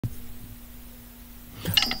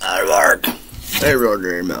That'll work. Hey,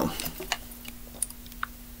 Roger email.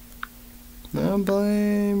 I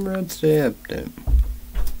blame Red State Update.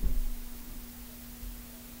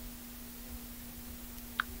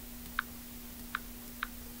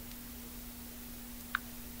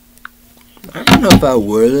 I don't know if I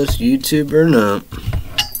wear this YouTube or not.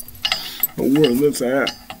 Where this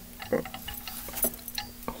at?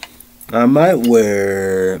 I might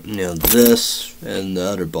wear, this and the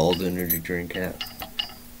other Bald Energy drink hat.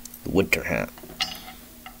 The winter hat.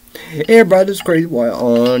 Hey everybody, this is Crazy Wyatt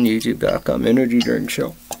on YouTube.com Energy Drink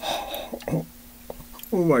Show. Oh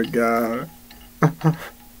my god.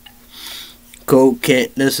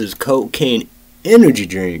 Cocaine, this is Cocaine Energy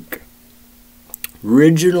Drink.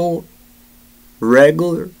 Original,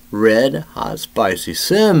 regular, red, hot, spicy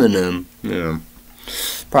cinnamon.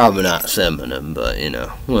 Probably not cinnamon, but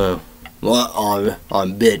well,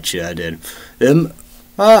 on bitch I did. It'd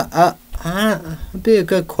be a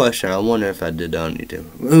good question. I wonder if I did that on YouTube.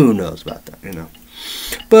 Who knows about that,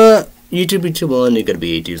 But YouTube only gonna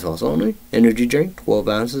be 18 sauce only. Energy drink, 12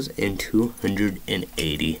 ounces, and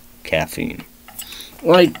 280 caffeine.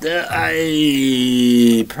 Like that,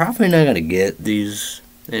 I probably not gonna get these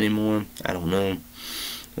anymore. I don't know.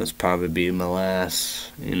 This probably be my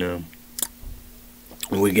last.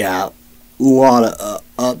 We got a lot of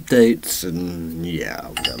updates, and yeah,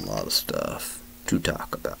 we got a lot of stuff to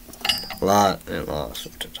talk about. A lot of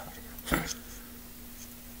stuff to talk about.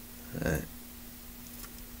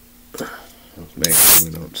 Let's make sure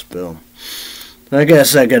we don't spill. I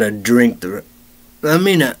guess I gotta drink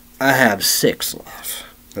I have 6 left.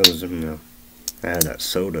 Those, I had that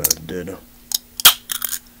soda I did.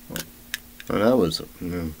 Oh, that was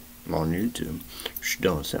on YouTube. She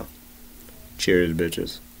don't sell. Cheers,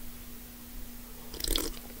 bitches.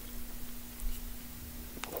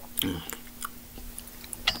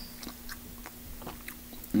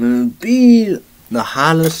 Be the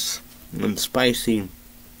hottest and spicy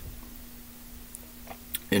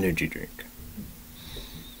energy drink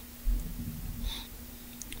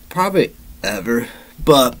probably ever,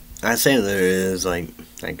 but I say there is, I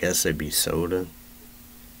guess it'd be soda.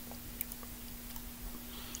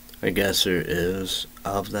 I guess there is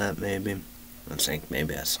of that, maybe. I think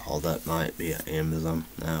maybe I saw that might be at Amazon.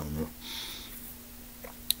 I don't know.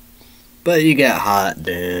 But you got Hot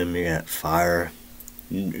Damn, you got Fire,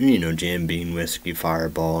 Jam Bean Whiskey,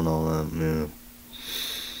 Fireball, and all that,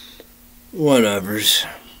 Whatevers.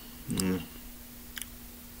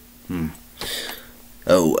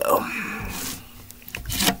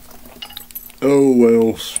 Oh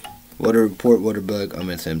well. Water report, water bug. I'm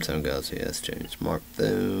at Samsung Galaxy S10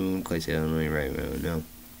 smartphone. Classy only right now.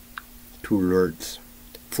 2 alerts.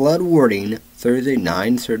 Flood warning Thursday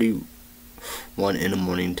 9:31 in the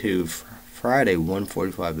morning to Friday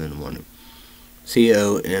 1:45 in the morning.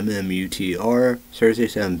 COMMUTR Thursday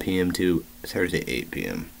 7 p.m. to Thursday 8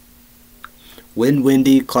 p.m. Wind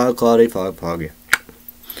windy, cloudy, foggy.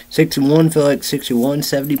 61 feel like 61,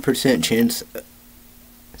 70%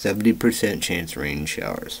 chance rain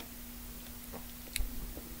showers.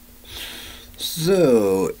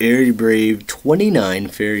 So, Airy Brave 29,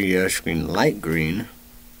 Fairy Rush Green, Light Green.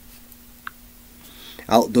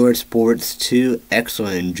 Outdoor Sports 2,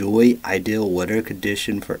 excellent. Enjoy ideal weather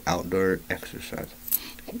condition for outdoor exercise.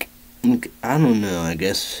 I don't know, I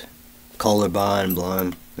guess colorblind,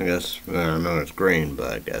 blind. I guess, I don't know it's green,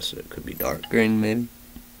 but I guess it could be dark green maybe.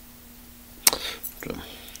 So.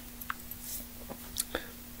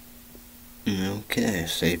 Okay,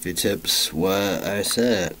 safety tips, what I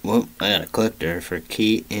said. Well, I gotta click there for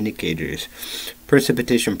key indicators.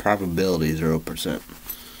 Precipitation probability 0%.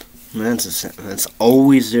 That's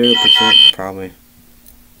always 0%, probably.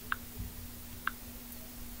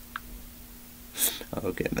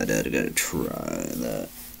 Okay, my dad gotta try that.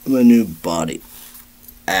 My new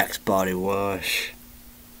Axe body wash.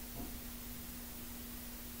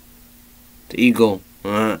 The Eagle.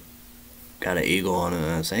 Got an eagle on it.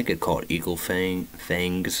 I think it's called Eagle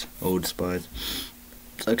Fangs. Old Spice.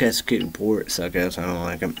 So I guess cute port. So I guess I don't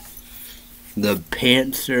like it. The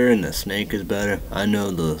Panther and the Snake is better. I know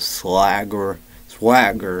the Swagger.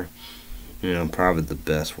 Probably the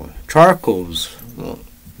best one. Charcoal's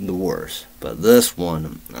the worst. But this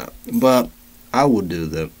one, but I will do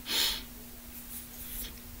the.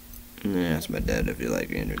 Yeah, ask my dad if you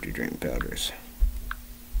like energy drink powders.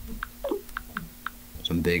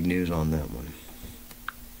 Some big news on that one.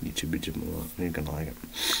 YouTube, you're gonna like it.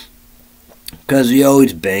 Because you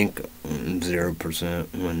always bank 0%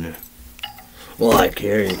 when. Well, I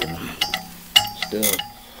care, you can still.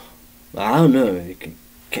 I don't know, you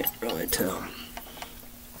can't really tell.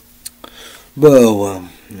 But,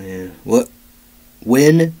 yeah.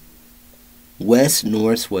 When West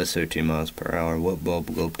northwest 13 miles per hour. What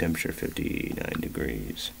bulb globe temperature? 59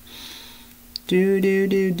 degrees.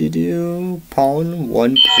 Pollen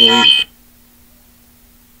 1 point.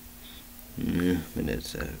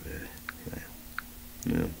 It's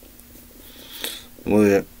yeah.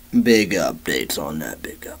 Well, big updates on that.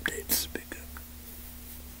 Big updates.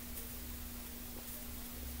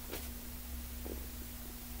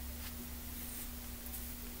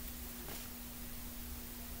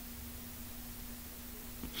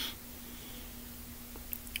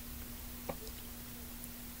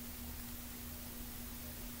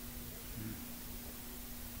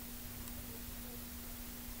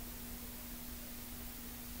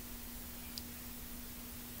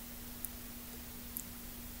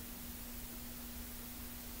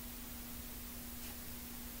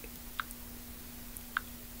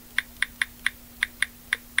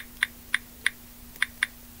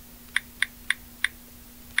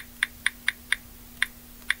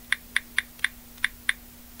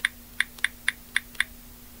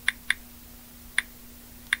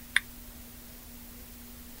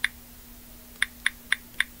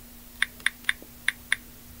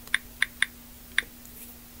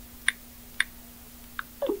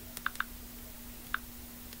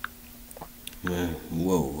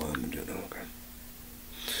 Whoa, I'm doing okay.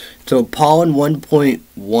 So pollen 1.1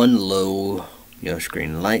 low, your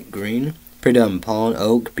screen light green. Predominant pollen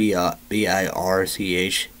oak,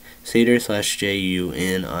 BIRCH, cedar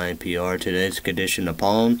 /JUNIPR. Today's condition of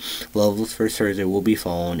pollen levels for Thursday will be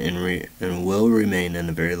falling and will remain in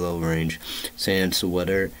a very low range. Since the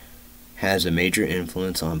weather has a major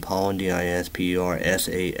influence on pollen,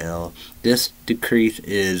 DISPERSAL. This decrease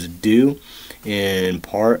is due in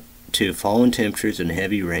part to falling temperatures and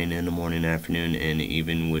heavy rain in the morning, afternoon, and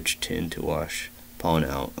evening, which tend to wash pollen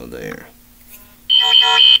out of the air.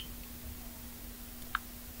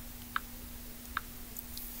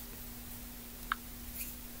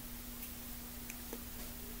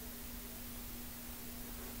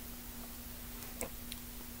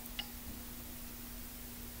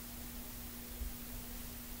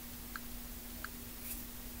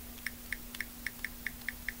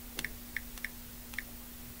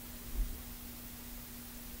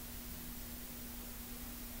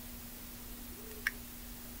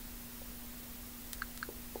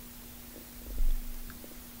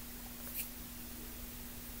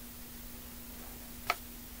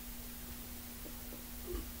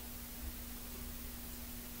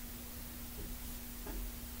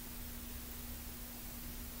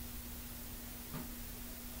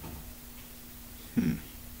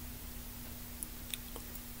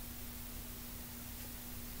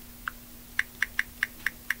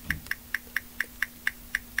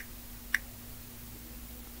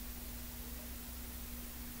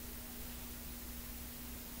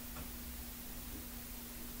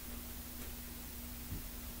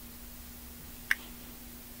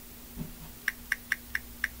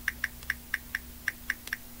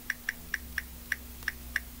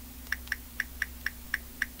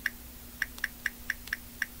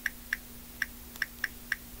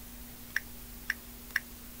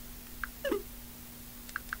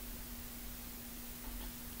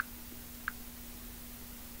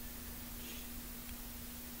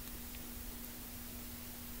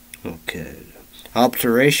 Okay.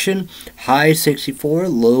 Observation, high 64,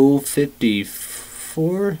 low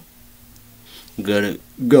 54. Gonna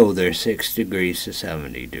go there 6 degrees to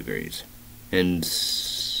 70 degrees. And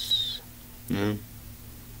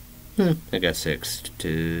I got 6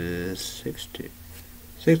 to 60.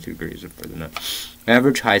 6 degrees for the night.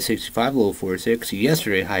 Average high 65, low 46.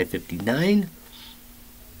 Yesterday high 59.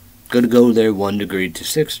 Gonna go there 1 degree to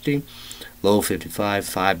 60. Low 55,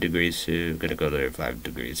 5 degrees to, gonna go there 5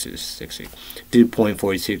 degrees to 60. Dew point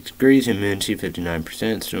 46 degrees, humidity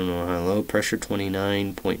 59%, still no high low, pressure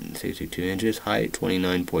 29.62 inches, height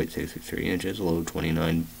 29.63 inches, low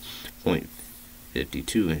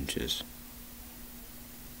 29.52 inches.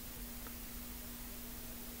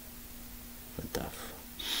 What the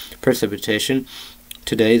precipitation,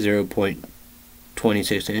 today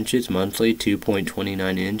 0.26 inches, monthly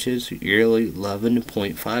 2.29 inches, yearly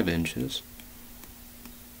 11.5 inches.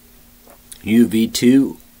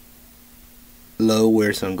 UV2 low,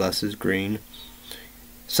 wear sunglasses, green.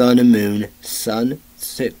 Sun and moon, sun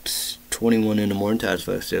 6:21 in the morning, tides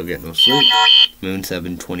still getting no sleep. Moon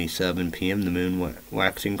 7:27 p.m. the moon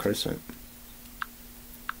waxing crescent.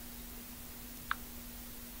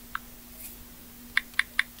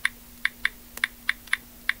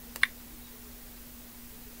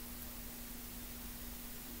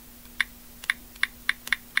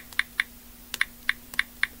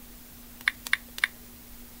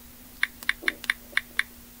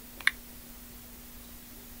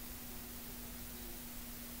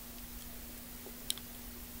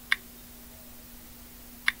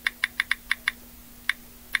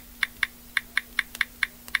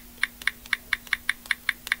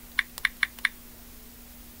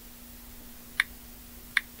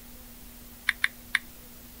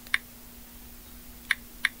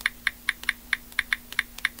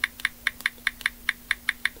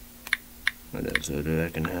 What is it? I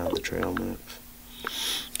can have the trail mix.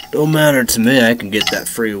 Don't matter to me. I can get that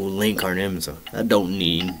free link on Amazon. I don't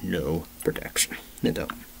need no protection. It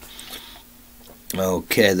don't.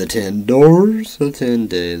 Okay, the 10 doors, the 10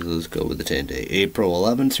 days. Let's go with the 10 day. April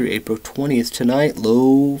 11th through April 20th tonight.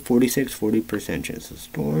 Low 46, 40% chance of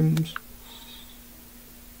storms.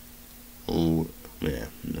 Oh, yeah,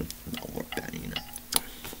 no, not work that, you know.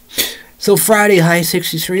 So Friday, high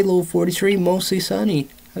 63, low 43, mostly sunny.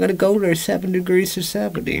 I gotta go there, 7 degrees to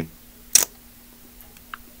 70.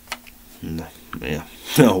 Yeah,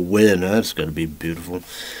 no wind. That's gonna be beautiful.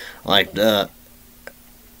 Like that.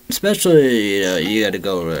 Especially, you know, you gotta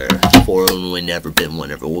go there. 401, never been one,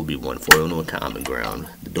 never will be one. 401 common ground.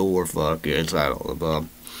 The door, fuck, yeah, it's all above.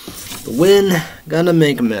 The wind, gonna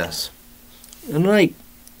make a mess. And like,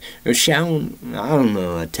 they're shouting, I don't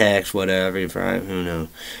know, attacks, whatever, right? Who knows?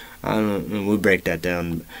 I don't know, we break that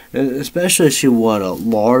down. Especially if you want a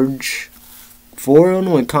large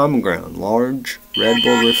 401 common ground, large Red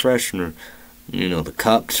Bull refresher. You know, the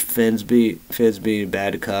cups, Fizby,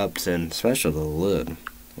 bad cups, and especially the lid.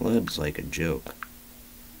 The lid's like a joke.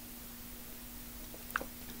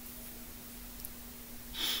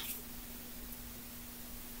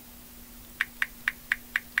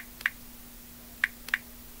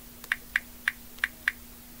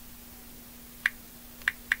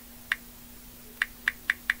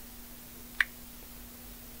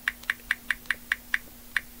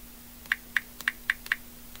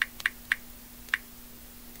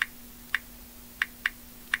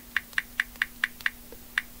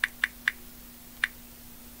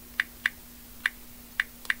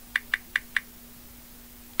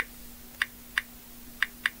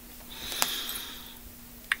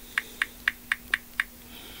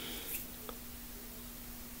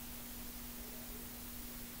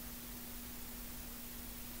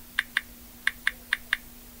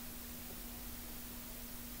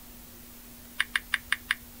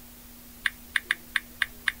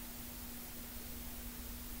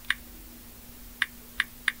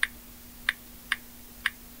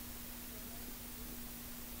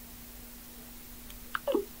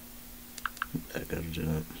 I gotta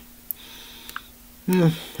do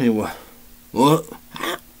that. Anyway. What?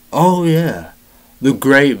 Oh, yeah. The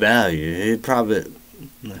great value.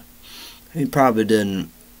 He probably didn't.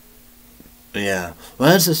 Yeah.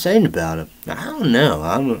 Well, that's the thing about it. I don't know.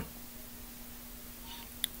 I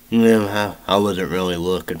wasn't really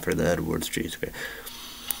looking for the Edwards cheesecake.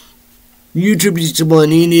 YouTube is the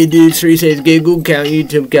one you need to do. 3 says Google account,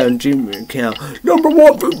 YouTube account, Gmail account.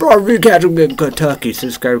 #1 for Barbie Cattle in Kentucky.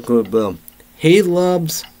 Subscribe to the bell. He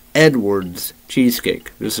loves Edwards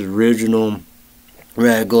cheesecake. This is original,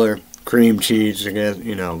 regular, cream cheese, I guess,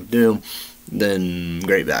 you know, then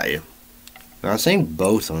great value. I think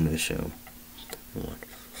both on this show.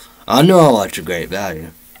 I know I watched a great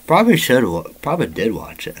value. Probably did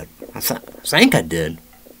watch it. I think I did.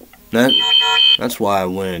 That's why I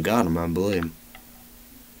went and got him, I believe.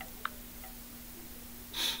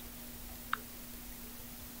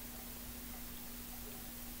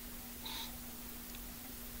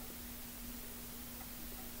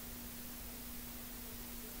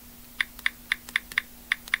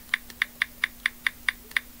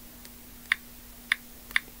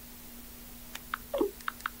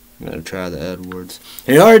 I'm gonna try the Edwards.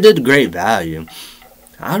 He already did great value.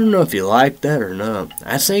 I don't know if you like that or not.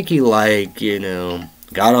 I think he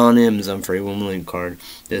got on Amazon free one link card.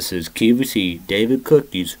 This is QVC David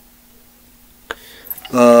Cookies.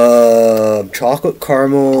 Chocolate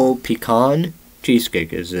caramel pecan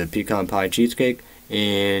cheesecake is a pecan pie cheesecake,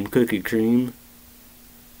 and cookie cream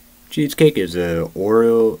cheesecake is a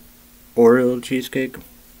Oreo cheesecake.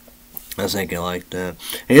 I think I like that.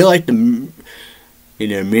 And you like the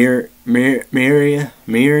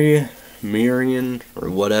Marion or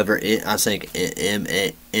whatever. I think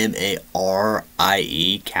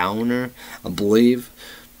M-A-R-I-E counter, I believe.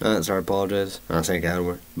 Sorry, I apologize. I think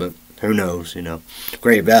Edward, but who knows?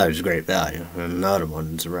 Great value is great value. Another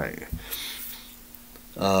one's right.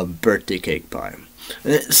 Birthday cake pie.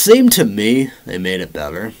 It seemed to me they made it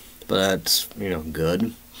better, but that's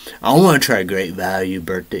good. I want to try great value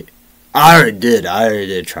birthday. I already did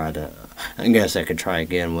try that. I guess I could try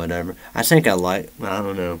again, whatever. I think I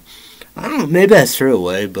don't know, maybe I threw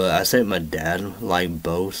away, but I think my dad liked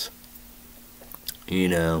both.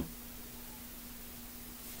 The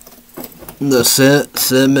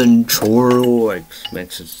cinnamon churro, like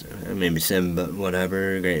mixes, maybe cinnamon, but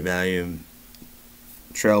whatever, great value.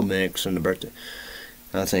 Trail mix and the birthday.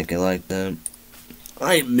 I think I like them.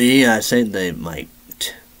 Like me, I think they might.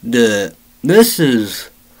 This is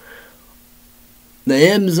the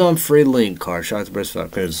Amazon free link card, Shots of Breast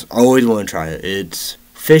because I always want to try it. It's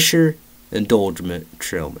Fisher Indulgent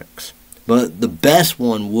Trail Mix. But the best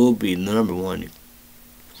one will be the number one.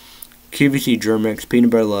 QVC Germ-X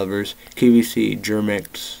Peanut Butter Lovers, QVC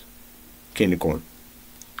Germ-X Candy Corn.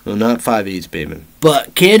 Well, not 5 E's, baby.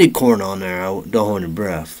 But candy corn on there, don't hold your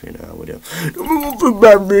breath. You know, I would do.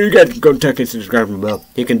 You got to go check and subscribe to the bell.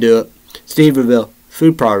 You can do it. Steve Reville,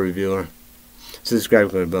 food product reviewer. Subscribe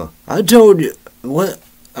to the bell. I told you, what?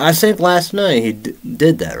 I think last night he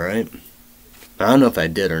did that, right? I don't know if I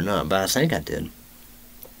did or not, but I think I did.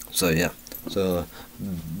 So, yeah. So,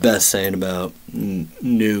 best saying about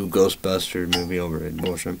new Ghostbuster movie over at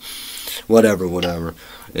Bullshit. Whatever,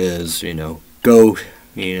 is, you know, go.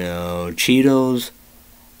 You know, Cheetos,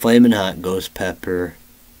 Flamin' Hot, Ghost Pepper,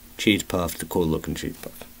 Cheese Puff, the cool looking Cheese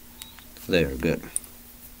Puff. They are good.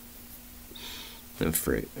 And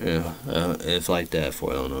free. It's like that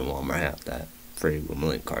for Illinois Walmart. Have that free with my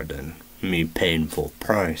link card then. Me paying full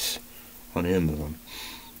price on Amazon.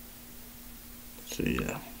 So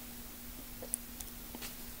yeah.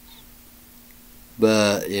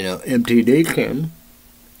 But, you know, MTD can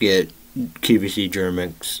get QVC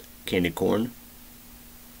Germ-X Candy Corn.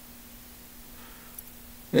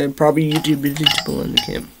 And probably YouTube is people in the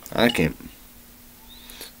camp. I can't.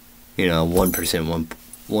 You know, 1%,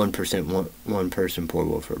 one person poor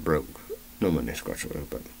wolf for broke. No money scratch away,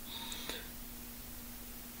 but.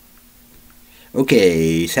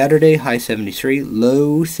 Okay, Saturday, high 73,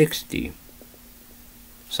 low 60.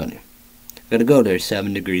 Sunny. Gotta go there,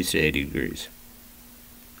 7 degrees to 80 degrees.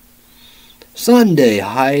 Sunday,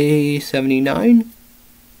 high 79.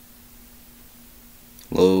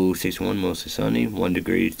 Low 61, mostly sunny, 1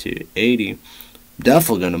 degree to 80.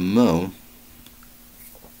 Definitely gonna mow.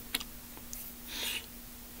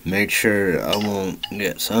 Make sure I won't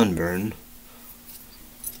get sunburned.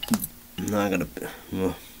 I'm not gonna.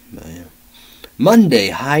 Well, but yeah. Monday,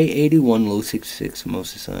 high 81, low 66,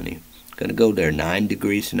 mostly sunny. Gonna go there, 9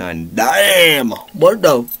 degrees to 9. Damn! What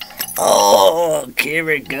the? Oh, here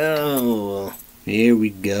we go. Here we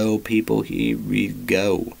go, people. Here we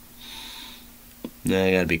go. Now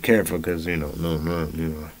I gotta be careful because, you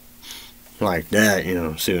know, like that, you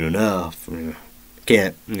know, soon enough, you know,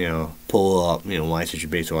 can't, you know, pull up, you know, why should you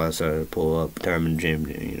be so outside, pull up, determine gym,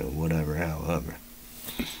 you know, whatever, however.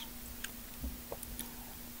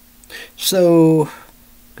 So,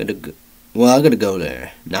 I gotta go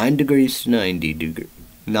there. 9 degrees to 90,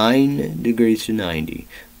 9 degrees to 90,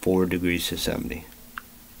 4 degrees to 70.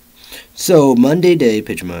 So, Monday day,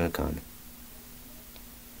 picture my icon.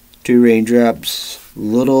 2 raindrops,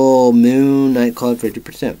 little moon, night cloud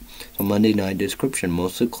 50%. So Monday night description,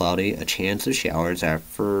 mostly cloudy, a chance of showers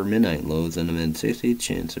after midnight, lows in the mid-60s,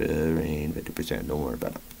 chance of rain 50%, don't worry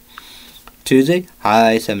about it. Tuesday,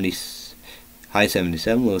 high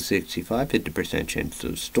 77, low 65, 50% chance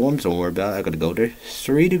of storms, don't worry about it, I gotta go there.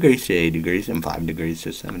 3 degrees to 8 degrees and 5 degrees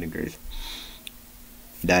to 7 degrees.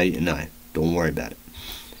 Day and night, don't worry about it.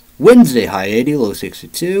 Wednesday, high 80, low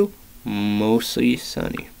 62, mostly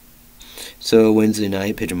sunny. So Wednesday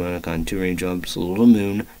night, picture my icon, 2 raindrops, little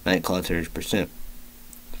moon, night cloud 30%.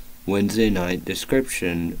 Wednesday night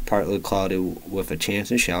description, partly cloudy with a chance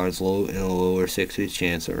of showers, low in the lower 60s,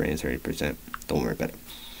 chance of rain 30%. Don't worry about it.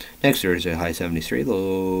 Next Thursday, high 73,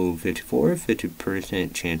 low 54,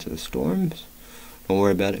 50% chance of storms. Don't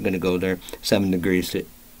worry about it. Gonna go there. 7 degrees to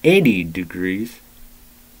 80 degrees,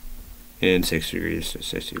 and 6 degrees to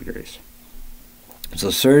 60 degrees. So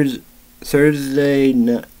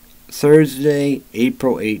Thursday,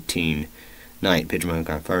 April 18, night, picture my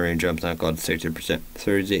icon, fire rain jumps not called 60%.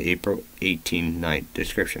 Thursday, April 18, night,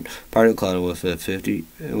 description, partly cloudy with a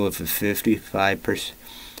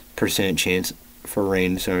 55% chance for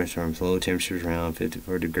rain, thunderstorms, low temperatures around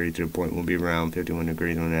 54 degrees to the point will be around 51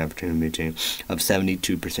 degrees on an opportunity of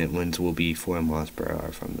 72%. Winds will be 4 miles per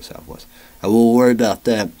hour from the southwest. I will worry about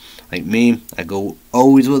that. Like me, I go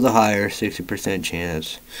always with a higher 60%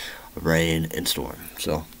 chance of rain and storm.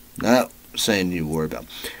 So, not saying you worry about.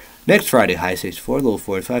 Next Friday, high 64, low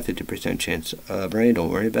 45, 50% chance of rain. Don't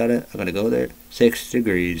worry about it. I'm going to go there. 6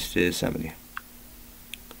 degrees to 70.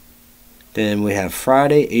 Then we have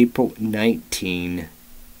Friday, April 19,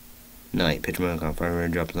 night. Picture my icon, fire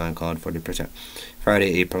rain drops 9 cloud 40%.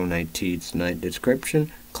 Friday, April 19th, night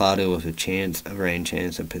description. Cloudy with a chance of rain,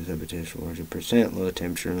 chance of precipitation 40%. Low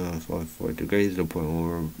temperature around 44 degrees.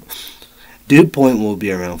 Dew point will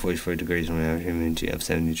be around 44 degrees on average humidity of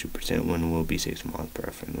 72%. Wind will be 6 miles per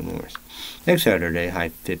hour from the north. Next Saturday, high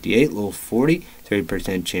 58, low 40,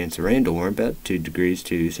 30% chance of rain. Don't worry about it. 2 degrees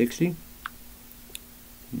to 60.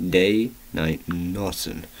 Day, night,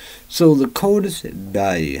 nothing. So the coldest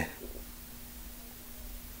day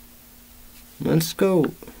Let's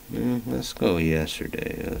go. Let's go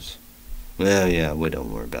yesterday's. Well, yeah, we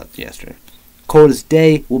don't worry about yesterday. Coldest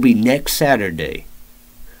day will be next Saturday.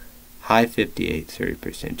 High 58,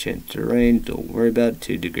 30% chance of rain. Don't worry about it.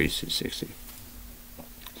 2 degrees to 60.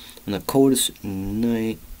 And the coldest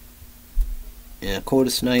night. And the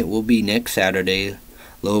coldest night will be next Saturday.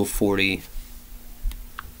 Low 40.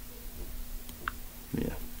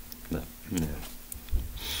 Yeah. But, yeah.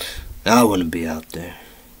 I wouldn't be out there.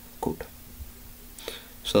 Cold.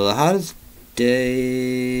 So the hottest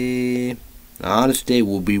day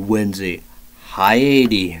will be Wednesday. High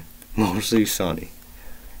 80. Mostly sunny.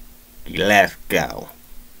 Let's go.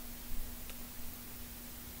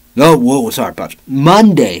 No, whoa, sorry, Pops.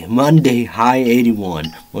 Monday, high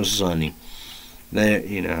 81 was sunny. There,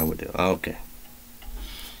 you know how we do. Okay.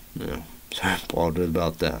 No, sorry, apologize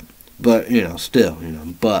about that. But, still,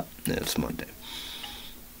 but it's Monday.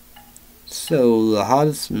 So, the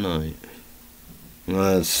hottest night.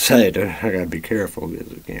 Let's say it. I gotta be careful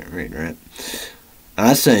because I can't read, right?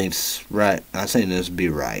 I think it's right. I think this would be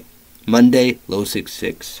right. Monday, low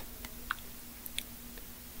 66.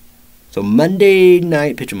 So Monday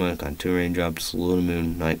night, picture mark on 2 raindrops, low to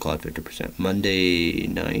moon, night cloud 50%. Monday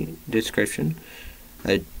night description: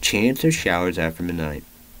 a chance of showers after midnight.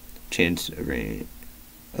 Chance of rain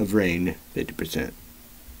 50%.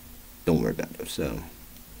 Don't worry about it. So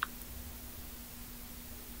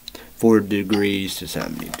 4 degrees to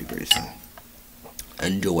 70 degrees. So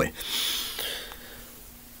enjoy.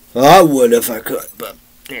 I would if I could, but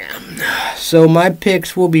yeah. So my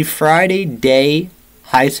picks will be Friday day.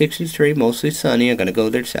 High 63, mostly sunny. I'm going to go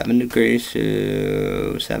there 7 degrees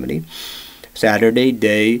to 70. Saturday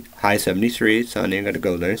day, high 73, sunny. I'm going to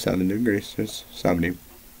go there 7 degrees to 70.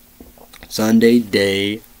 Sunday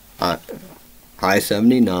day, high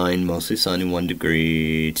 79, mostly sunny, 1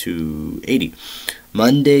 degree to 80.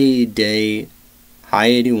 Monday day, high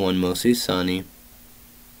 81, mostly sunny.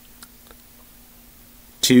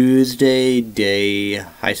 Tuesday day,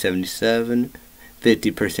 high 77.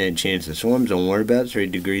 50% chance of storms. Don't worry about it. 3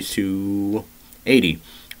 degrees to 80.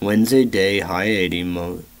 Wednesday day, high 80,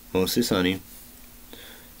 mostly sunny.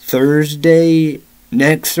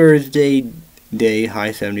 Next Thursday day,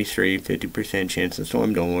 high 73, 50% chance of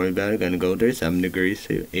storm. Don't worry about it. Gonna go there, 7 degrees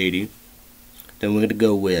to 80. Then we're gonna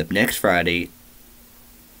go with next Friday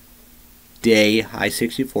day, high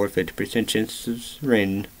 64, 50% chance of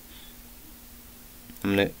rain.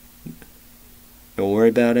 Don't worry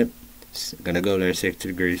about it. Gonna go there 6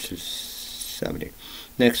 degrees to 70.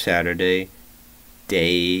 Next Saturday,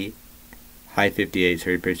 day, high 58,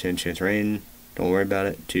 30% chance of rain. Don't worry about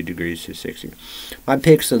it. 2 degrees to 60. My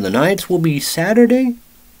picks of the nights will be Saturday,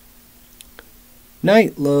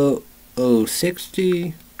 night low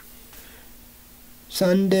 60.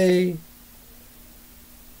 Sunday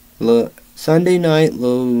night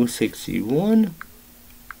low 61.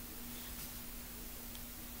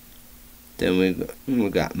 Then we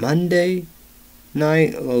got Monday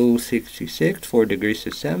night, low 66, 4 degrees to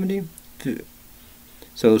 70.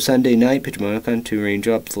 So Sunday night, pitch mark on 2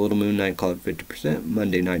 raindrops, little moon, night cloud 50%.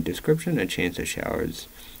 Monday night description: a chance of showers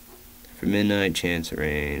for midnight, chance of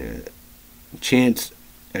rain, a chance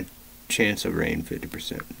of rain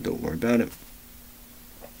 50%. Don't worry about it.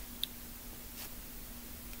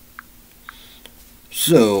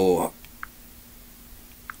 So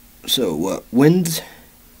what winds?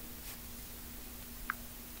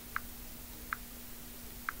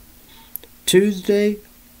 Tuesday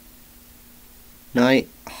night,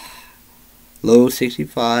 low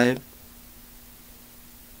 65.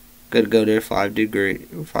 Gotta go there 5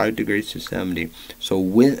 degrees to 70. So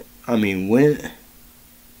when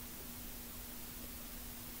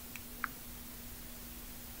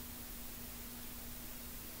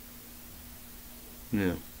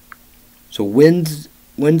yeah. So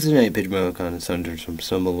Wednesday night, pitch black on the sun, there's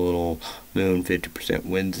some little moon, 50%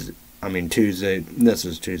 winds. Tuesday. This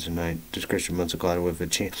is Tuesday night. Description: months of cloud with a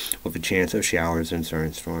chance of showers and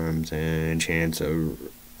certain storms and chance of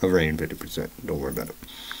rain 50%. Don't worry about it.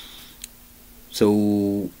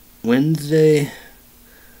 So Wednesday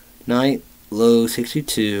night, low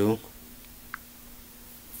 62.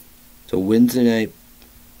 So Wednesday night,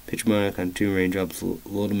 pitch mark on 2 raindrops,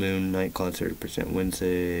 low to moon, night cloud 30%.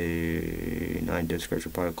 Wednesday night,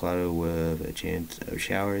 description: part cloudy with a chance of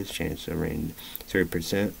showers, chance of rain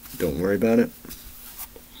 30%. Don't worry about it.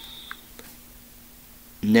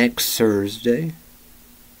 Next Thursday.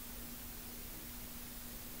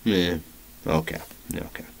 Yeah. Okay.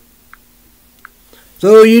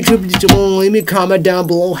 So YouTube, leave me a comment down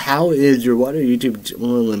below. How is your water? YouTube,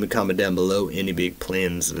 leave me a comment down below. Any big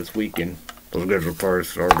plans this weekend? Let's get the party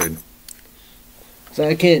started. So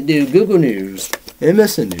I can't do Google News,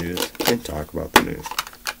 MSN News, and talk about the news.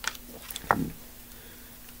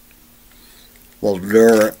 Well,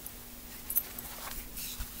 there.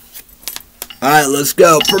 Alright, let's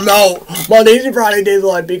go. Promote Mondays and Friday Days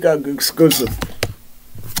Live Peacock exclusive.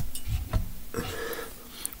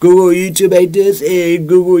 Google YouTube ate this, and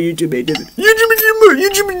Google YouTube ate this. YouTube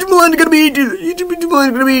gonna be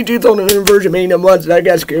on an inversion main months. I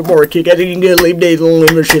got scared for a kick. I think you can get leave days alone,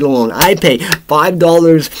 leave shit alone. I pay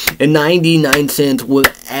 $5.99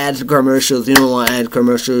 with ads commercials. You don't want ads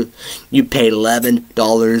commercials, you pay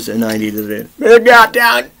 $11.90. Got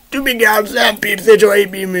down. To be down 7 p.m. Central,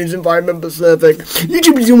 8 p.m. and 5 p.m. Pacific.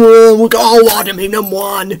 YouTube is we can all watch him in them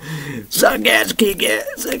one. Suck ass, kick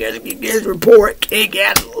ass, report, kick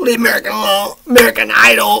ass, leave American alone, American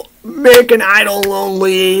Idol alone,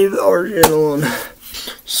 leave or shit alone.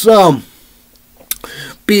 So,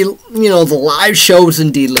 the live shows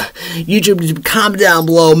indeed. YouTube, comment down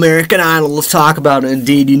below, American Idol, let's talk about it.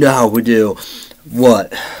 Indeed, you know how we do.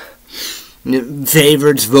 What?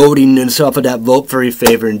 Favorites, voting, and stuff like that. Vote for your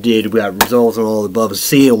favorite. Indeed, we got results on all the above.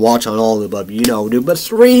 See and watch on all the above. You know, dude. But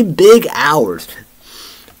 3 big hours,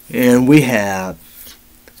 and we have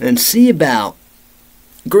and see about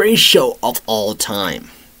greatest show of all time.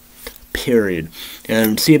 Period.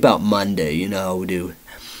 And see about Monday. You know, we do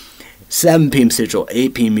 7 p.m. Central,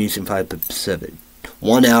 8 p.m. Eastern, 5 p.m. Pacific.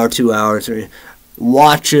 1 hour, 2 hours.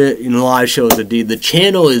 Watch it in live shows. Indeed, the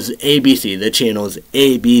channel is ABC. The channel is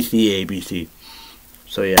ABC.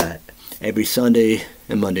 So yeah, every Sunday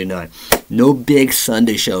and Monday night. No big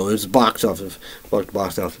Sunday show. It's box office.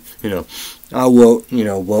 Box office. What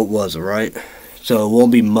was it, right? So it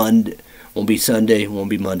won't be Monday. Won't be Sunday.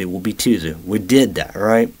 Won't be Monday. Will be Tuesday. We did that,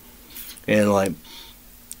 right? And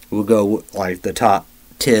we'll go the top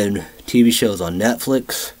 10 TV shows on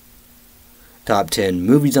Netflix. Top 10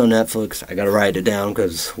 movies on Netflix. I gotta write it down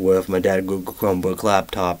because with my dad Google Chromebook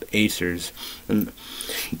laptop, Acers. And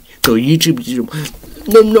so YouTube,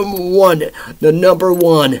 the number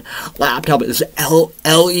one laptop is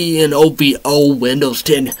Lenovo Windows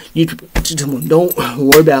 10. YouTube, don't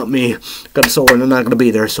worry about me. Got a solar and I'm not gonna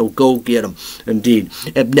be there, so go get them. Indeed.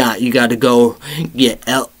 If not, you gotta go get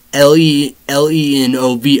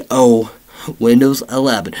Lenovo Windows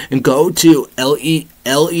 11 and go to Lenovo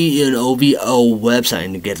website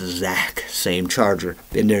and get the exact same charger.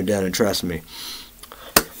 Been there, done it, trust me.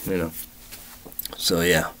 So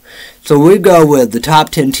yeah. So we go with the top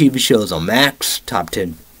 10 TV shows on Max, top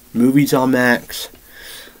 10 movies on Max.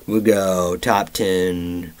 We go top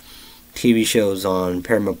 10 TV shows on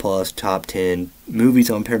Paramount Plus, top 10 movies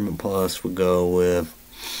on Paramount Plus. We go with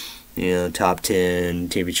top 10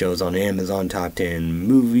 TV shows on Amazon, top 10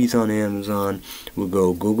 movies on Amazon. We'll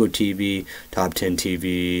go Google TV, top 10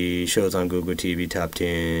 TV shows on Google TV, top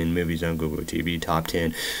 10 movies on Google TV, top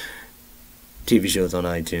 10 TV shows on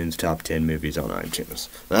iTunes, top 10 movies on iTunes.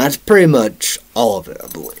 That's pretty much all of it, I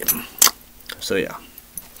believe. So yeah.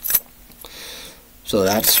 So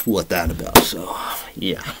that's what that's about. So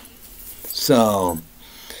yeah. So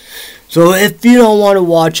if you don't want to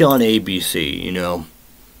watch on ABC,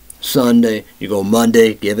 Sunday, you go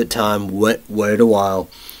Monday, give it time, wait a while.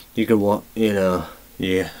 You can gotta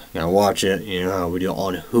watch it, how we do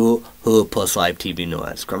on Hulu plus Live TV, no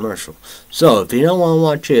ads commercial. So if you don't want to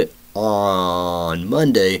watch it on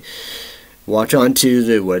Monday, watch on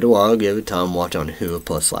Tuesday, wait a while, give it time, watch on Hulu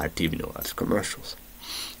plus Live TV, no ads commercials.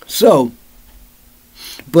 So,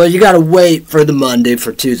 but you gotta wait for the Monday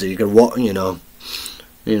for Tuesday. You can watch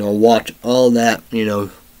all that,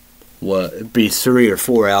 it'd be 3 or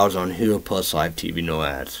 4 hours on Hulu plus Live TV, no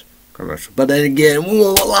ads commercial. But then again, we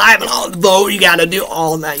want live and all the vote. You gotta do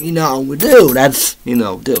all that, we do. That's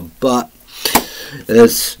but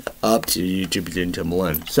it's up to YouTube and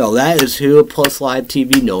Timbaland. So that is Hulu plus Live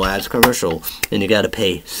TV, no ads commercial, and you gotta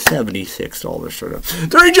pay $76 for them.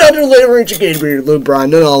 3 judges later, Richard Gabriel, Luke Bryan,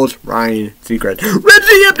 none of Ryan Seacrest. Red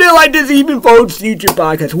Sea Update like this, even folks, YouTube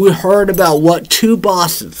podcast. We heard about what 2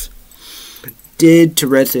 bosses did to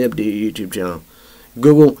Red Sea Update YouTube channel.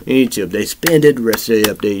 Google and YouTube. They spended Red Sea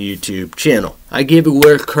Update YouTube channel. I give it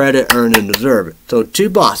where credit earned and deserve it. So 2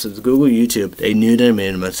 bosses, Google, YouTube, they knew they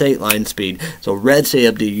made a mistake line speed. So Red Sea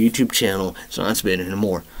Update YouTube channel is not spending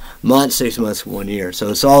anymore. Months, 6 months, 1 year. So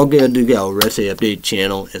it's all good to go. Red Sea Update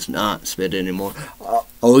channel is not spending anymore.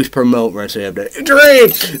 Always promote Red Sea Update. It's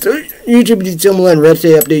great! So YouTube is similar Red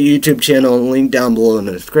Sea Update YouTube channel. Link down below in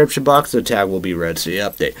the description box. The tag will be Red Sea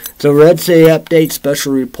Update. So Red Sea Update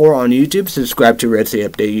special report on YouTube. Subscribe to Red Sea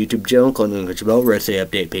Update YouTube channel. Click on the bell. Red Sea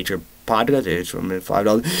Update Patreon podcast. It's from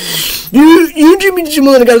 $5. YouTube is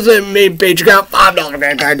similar. Got to say, made Patreon account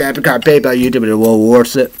 $5. Debit card, PayPal, YouTube, and it will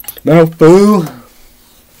worth it. No fool.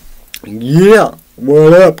 Yeah,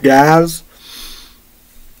 what up, guys?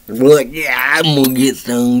 Look, yeah, I'm gonna get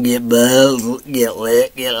some, get buzzed, get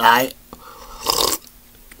lit, get light.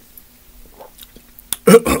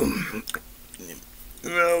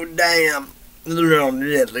 Oh, damn.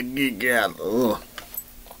 Just a kick out.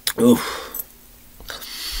 Oof.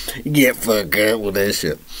 Get fucked up with that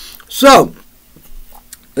shit. So,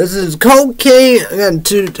 this is cocaine. I got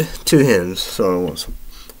two hands, so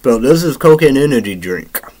but this is cocaine energy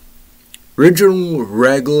drink. Original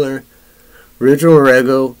regular red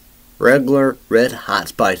hot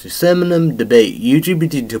spicy cinnamon debate. YouTube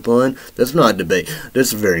discipline. That's not a debate.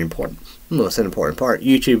 This is very important. Most important part.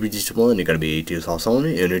 YouTube discipline. You gotta be 18 sauce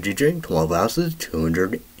only. Energy drink, 12 ounces,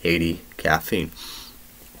 280 caffeine.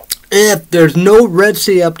 If there's no Red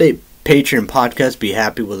Sea update Patreon podcast, be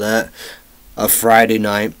happy with that. A Friday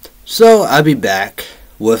night. So I'll be back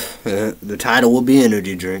with the title will be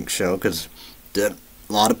energy drink show because a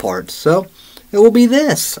lot of parts. So it will be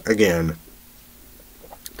this again.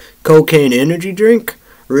 Cocaine energy drink,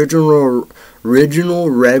 original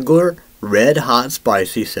regular red hot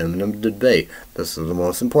spicy cinnamon debate. This is the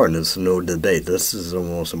most important. This is no debate. This is the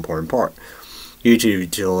most important part.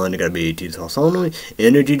 YouTube channel gotta be 18 sauce only.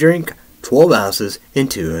 Energy drink, 12 ounces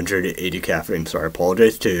and 280 caffeine. Sorry,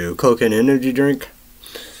 apologize to cocaine energy drink.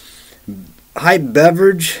 Hype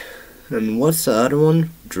beverage, and what's the other one?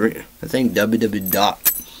 Drink. I think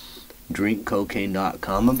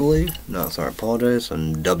www.drinkcocaine.com, I believe. No, sorry, apologize.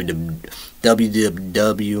 And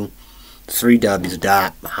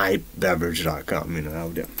www.hypebeverage.com. You know how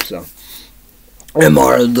we do. So, them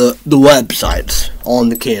are the websites on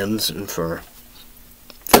the cans and for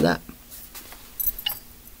that.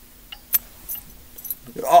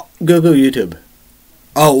 Oh, Google YouTube.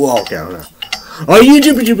 Oh, well, okay, I don't know. Oh,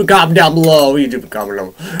 YouTube, comment down below. YouTube, comment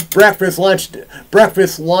down below. Breakfast, lunch,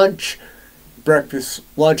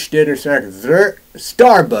 dinner, snack, dessert.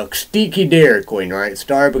 Starbucks, Stinky Dairy Queen, right?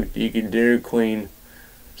 Starbucks, Stinky Dairy Queen.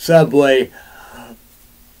 Subway.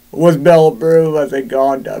 Was Bella Brew, I think,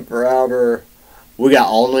 gone, done forever. We got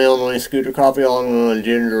only scooter coffee, only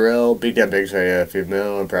ginger ale. Big Time Big Say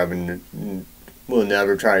female. I probably will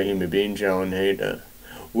never try a human being show and hate it.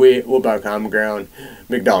 What about Common Ground?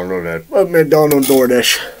 McDonald's,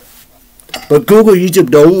 DoorDash. But Google, YouTube,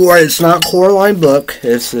 don't worry, it's not Coraline Book.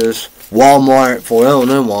 It's this Walmart, for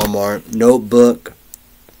Illinois Walmart, notebook.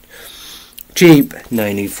 Cheap,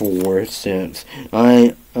 94 cents.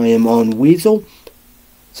 I am on Weasel,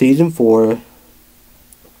 season 4.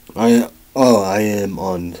 I am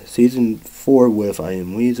on season 4 with I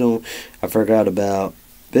Am Weasel. I forgot about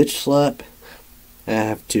Bitch Slap. I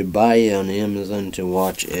have to buy it on Amazon to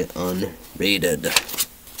watch it unrated.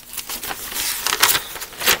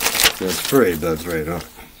 That's free, that's right, huh?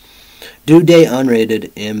 Due date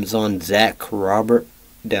unrated. Amazon. Zach Robert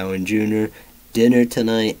Dowen Jr. Dinner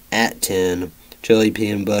tonight at 10. Chili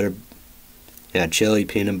peanut butter,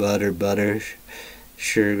 butter,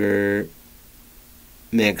 sugar,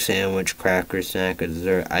 mix sandwich, cracker, snack,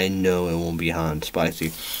 dessert. I know it won't be hot and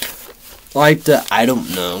spicy. Like I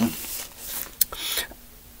don't know.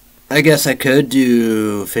 I guess I could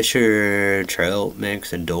do Fisher Trail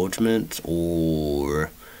Mix Indulgence,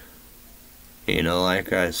 or, you know,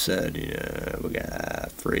 like I said, we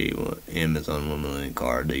got free Amazon 1 million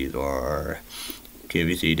card. These are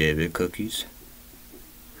QVC David cookies,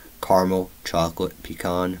 caramel, chocolate,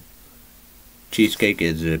 pecan. Cheesecake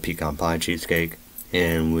is a pecan pie cheesecake,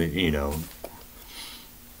 and with,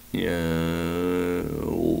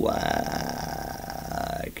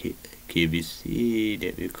 QVC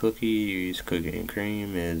David cookies, cookie and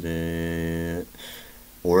cream is a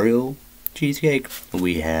Oreo cheesecake.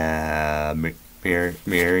 We have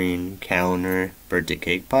Marion Counter birthday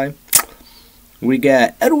cake pie. We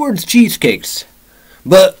got Edwards cheesecakes,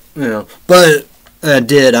 but I don't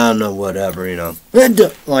know, whatever,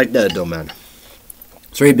 like that don't matter.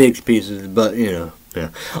 3 big pieces, but yeah,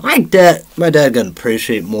 like that. My dad gonna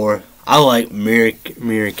appreciate more. I like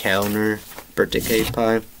Marion Counter birthday cake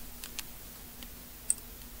pie.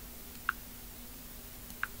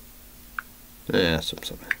 Yeah,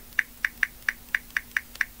 something.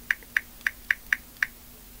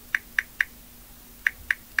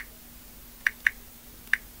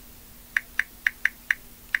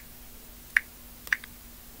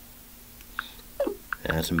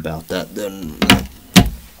 That's about that then.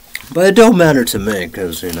 But it don't matter to me,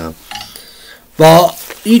 because, Well,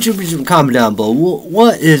 YouTube, comment down below.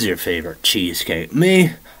 What is your favorite cheesecake?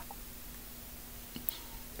 Me?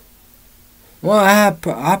 Well, I have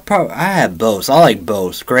both. I like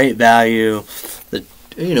both. Great value. The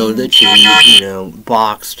cheese,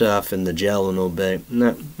 box stuff and the gel a little bit.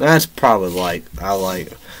 That's probably I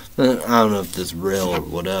like I don't know if this is real or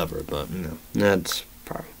whatever, but you know, that's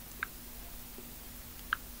probably.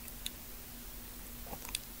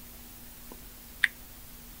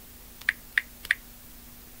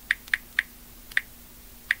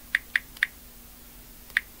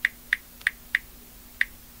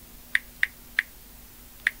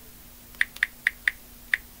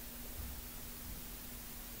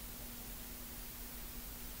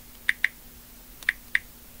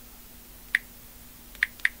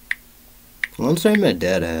 One say my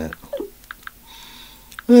dad had.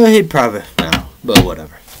 He'd probably no, but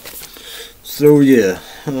whatever. So yeah,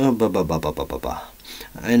 I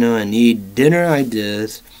know I need dinner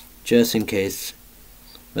ideas just in case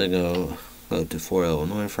I go to Fort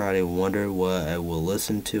Illinois Friday. Wonder what I will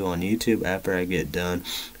listen to on YouTube after I get done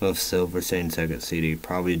with Silver Stain second CD.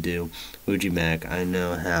 Probably do Fuji Mac. I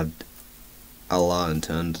know have a lot and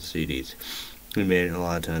tons of CDs. We made a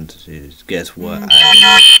lot of tons of CDs. Guess what?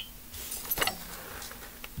 Yeah.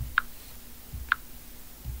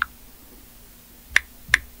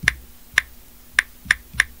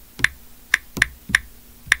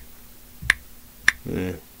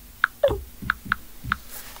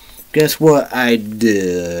 Guess what I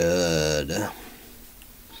did?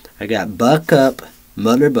 I got Buck Up,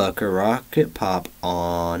 Mother Bucker, Rocket Pop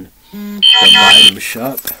on the Vitamin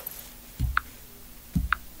Shop.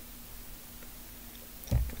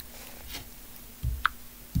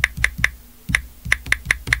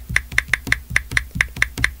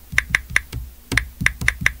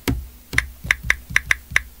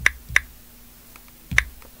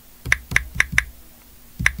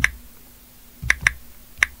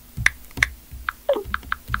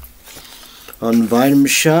 On Vitamin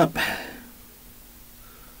Shop.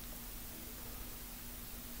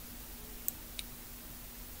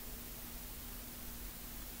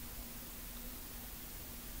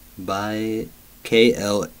 By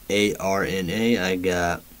KLARNA, I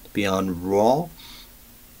got Beyond Raw,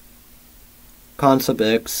 Concept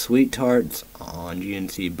X, Sweet Tarts on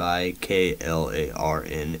GNC by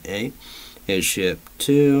KLARNA. It's shipped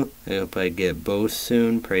too. I hope I get both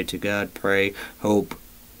soon. Pray to God, pray, hope,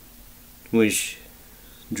 wish,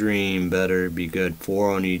 dream, better, be good.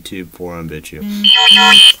 4 on YouTube, 4 on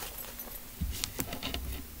BitChute.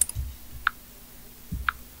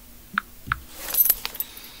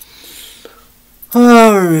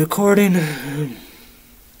 Oh, recording.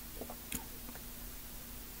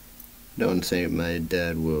 Don't say my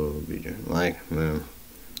dad will be like, well,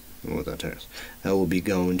 what that text? I will be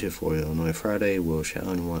going to Fort Illinois Friday. Will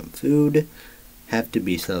Sharon want food? Have to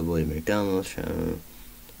be Subway, McDonald's. Sharon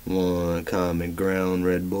want Common Ground,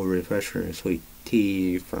 Red Bull Refresher, sweet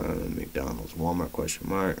tea from McDonald's, Walmart, question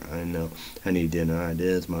mark. I know I need dinner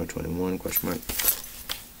ideas, Mark 21, question mark.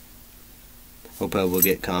 Hope I will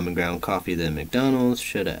get Common Ground coffee than McDonald's.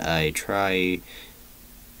 Should I try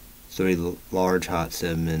 3 large hot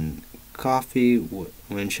cinnamon coffee?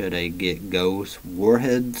 When should I get Ghost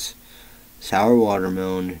Warheads, Sour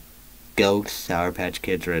Watermelon, Ghost, Sour Patch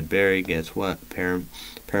Kids, Red Berry? Guess what?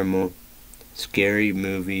 Paramount Scary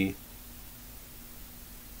Movie.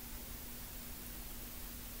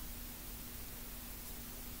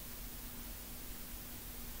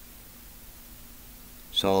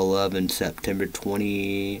 Saw 11 September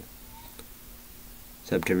 26th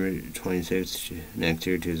next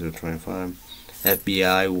year 2025.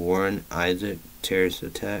 FBI Warren Isaac terrorist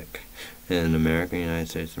attack in America, United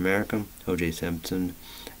States of America. O.J. Simpson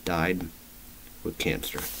died with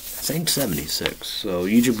cancer. I think 76. So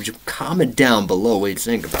YouTube, comment down below what you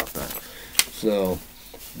think about that. So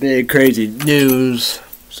big crazy news.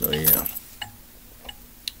 So yeah.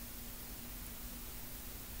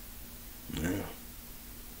 Yeah.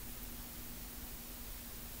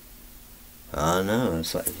 I know,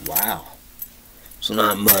 it's like, wow. It's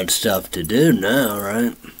not much stuff to do now,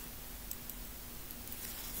 right?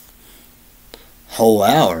 Whole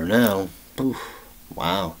hour now. Oof,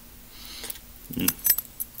 wow.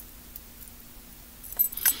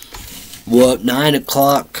 Well, 9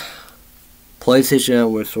 o'clock. PlayStation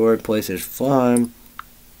Network Sword, PlayStation 5.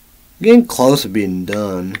 Getting close to being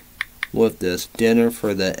done with this. Dinner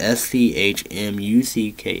for the SCHMUCKS.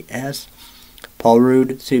 Paul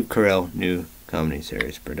Rudd, Steve Carell, new comedy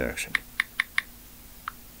series production.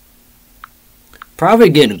 Probably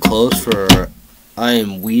getting close for I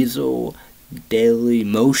Am Weasel Daily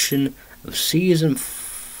Motion of season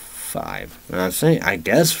 5. And I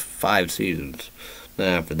guess 5 seasons.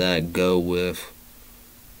 Then after that, go with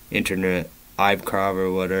Internet Ivecroft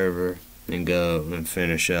or whatever, and go and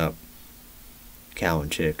finish up Cow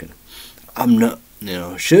and Chicken. I'm not,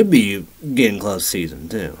 should be getting close to season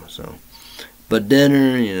 2. So But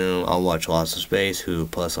dinner, I'll watch Lost in Space, Hulu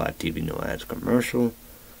Plus Live TV, no ads commercial.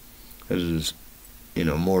 This is,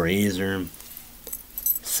 more easier.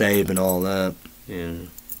 Save and all that. So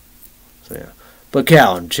yeah. But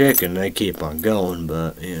cow and chicken, they keep on going,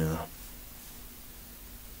 but yeah,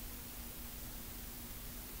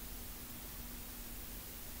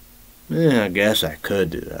 I guess I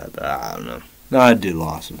could do that, but I don't know. No, I'd do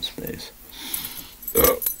Lost in Space.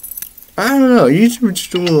 I don't know. You just want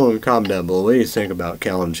to comment down below. What do you think about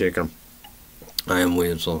cow and chicken? I am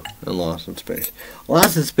Weasel and Lost in Space.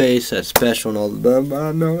 Lost in Space, that's special and all the stuff, but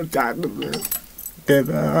I know it's time to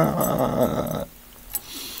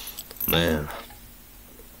man.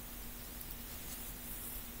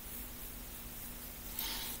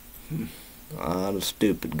 A lot of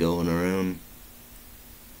stupid going around.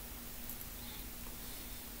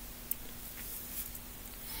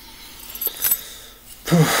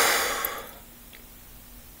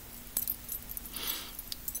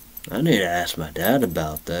 I need to ask my dad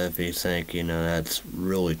about that if he think, that's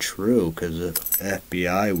really true, because the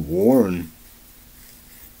FBI warned.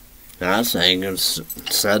 I think it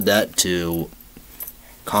said that to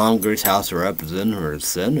Congress, House of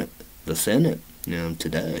Representatives, the Senate,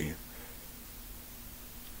 today.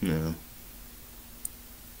 Yeah,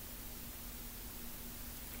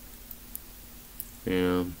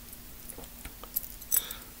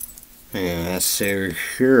 that's very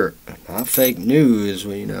sure. Not fake news,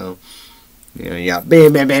 you got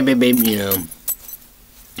beep, beep, beep, beep, beep,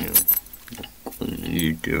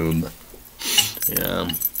 YouTube.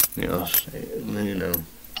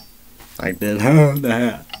 Like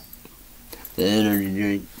that, the energy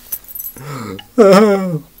drink.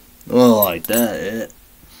 Well, like that,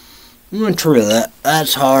 true,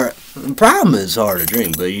 that's hard. The problem is hard to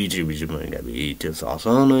drink, but YouTube is just gotta be E2 sauce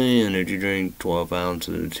only, energy drink, 12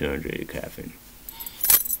 ounces, 280 caffeine.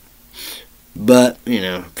 But,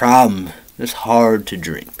 problem, it's hard to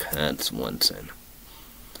drink. That's one thing.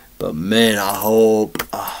 But man, I hope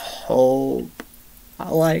I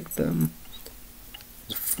like them.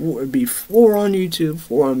 It'd be 4 on YouTube,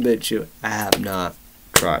 4 on BitChute. I have not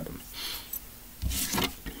tried them.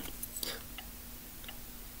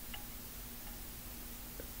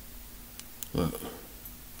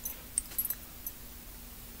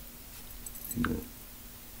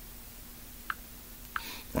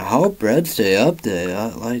 I hope bread stay up there. I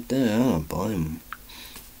like that. I don't blame them.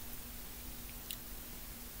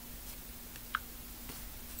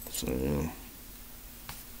 So yeah.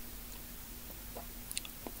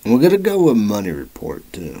 We're gonna go with Money Report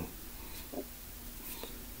too.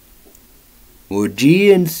 Well,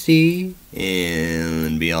 GNC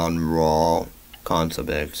and Beyond Raw Concept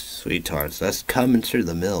X Sweet Tarts. That's coming through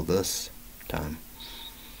the mail this time.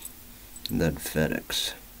 And then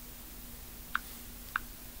FedEx.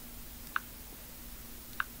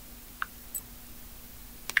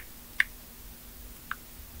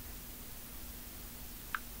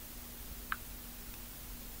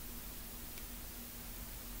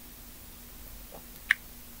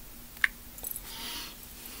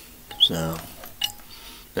 So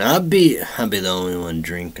I'd be the only one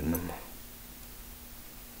drinking them.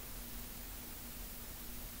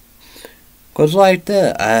 Cause like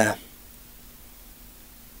that, I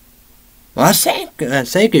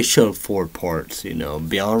think it showed 4 parts.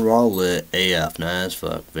 Beyond Raw lit AF, nice as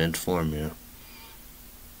fuck, Vince Formula,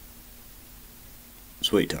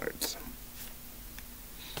 Sweet Tarts.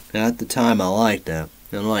 And at the time, I liked that,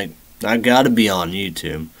 and I gotta be on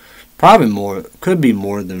YouTube. Probably more, could be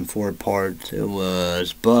more than 4 parts. It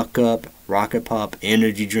was Buck Up, Rocket Pop,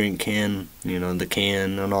 energy drink can, the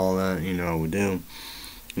can and all that, we do.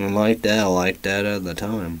 And I liked that at the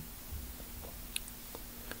time.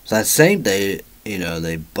 So I think they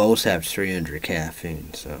both have 300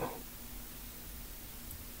 caffeine, so.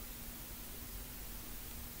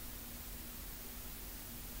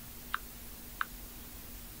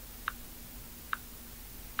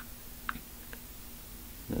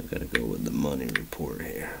 I gotta go with the Money Report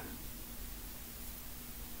here.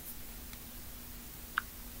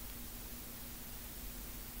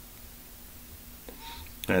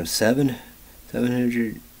 I have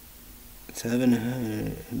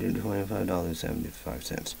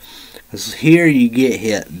 $725.75. Because here you get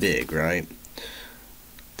hit big, right?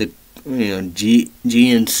 The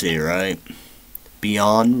GNC, right?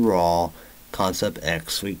 Beyond Raw Concept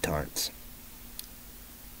X Sweet Tarts.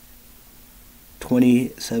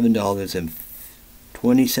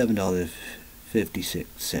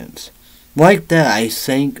 $27.56. Like that, I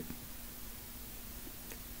think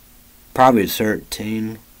probably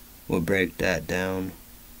 13 will break that down.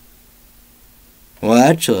 Well,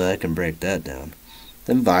 actually, I can break that down.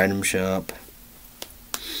 Then Vitamin Shop,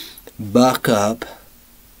 Buck Up,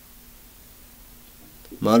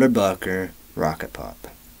 Mother Bucker, Rocket Pop.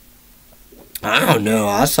 I don't know.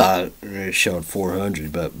 I saw it showed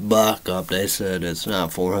 400, but Buck Up, they said it's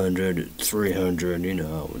not 400, it's 300. You know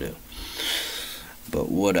how we do. But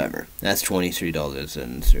whatever. That's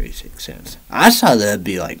 $23.36. I saw that'd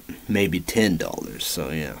be like maybe $10. So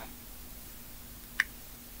yeah.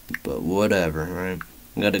 But whatever, right?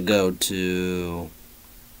 Gotta go to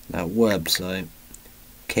that website.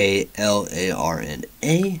 KLARNA.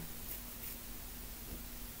 It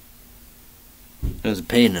was a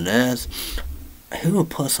pain in the ass. Who would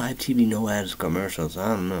plus ITV no ads commercials?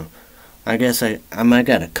 I don't know. I guess I might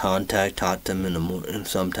gotta talk to them in the morning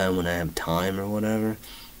sometime when I have time or whatever.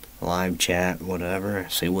 Live chat, whatever.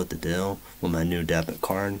 See what the deal with my new debit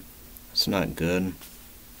card. It's not good.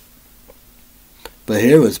 But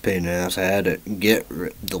here was a pain in the ass. I had to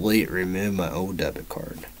remove my old debit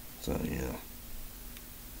card. So yeah.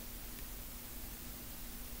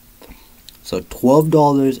 So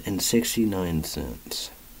 $12.69.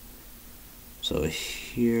 So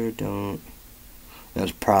here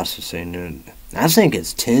that's processing. I think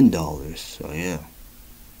it's $10. So yeah.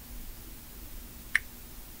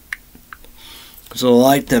 So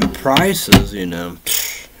like them prices, you know,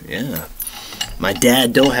 yeah. My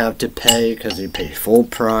dad don't have to pay because he pays full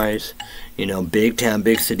price. You know, big town,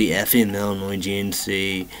 big city, FM, Illinois,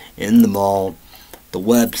 GNC, in the mall, the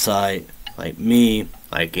website, like me,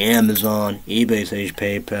 like Amazon, eBay, Sage,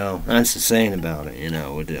 PayPal. That's the saying about it, you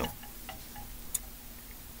know, we do.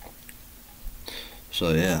 So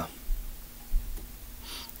yeah.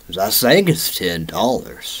 Cause I think it's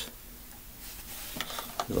 $10.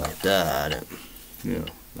 Like that, you know.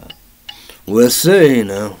 But we'll see, you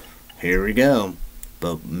know. Here we go.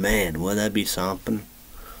 But man, would that be something?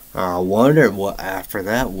 I wonder what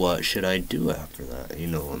should I do after that? You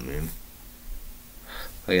know what I mean?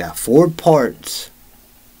 I got 4 parts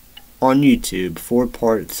on YouTube, 4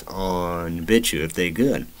 parts on BitChute if they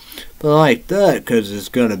good. But like that, cause it's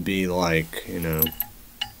gonna be like, you know,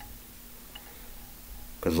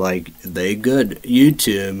 cause like they good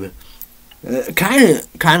YouTube, kind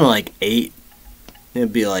of like 8.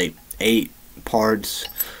 It'd be like 8 parts,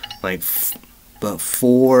 like, but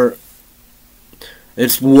 4.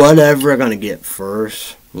 It's whatever I'm gonna get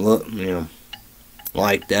first. Look, you know,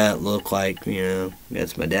 like that. Look like, you know,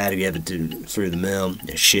 that's my dad gave it through the mail,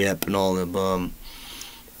 the ship and all the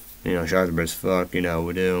you know, Sharpsburg's fuck. You know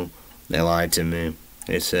we do. They lied to me.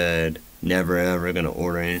 They said never ever gonna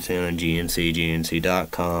order anything on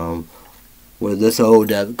GNC.com with this old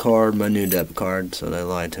debit card, my new debit card. So they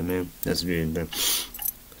lied to me. That's the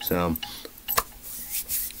so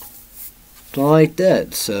like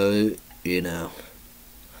that. So you know.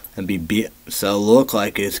 And so look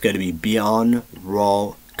like it's going to be Beyond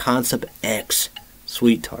Raw Concept X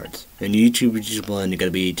Sweet Tarts. And YouTube is just blend. It's going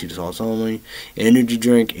to be 2 sauce only. Energy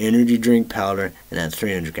drink powder, and that's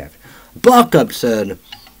 300 caffeine. Buck Up said,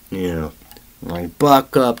 you know, like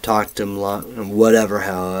Buck Up, talked to him a lot, whatever,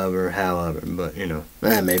 however, but you know,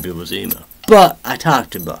 maybe it was email. But I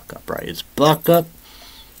talked to Buck Up, right? It's Buck Up,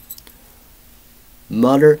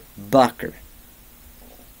 Mother Bucker,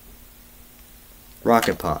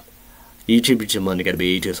 Rocket Pop. YouTube each money gotta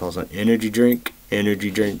be 2 sauce on energy drink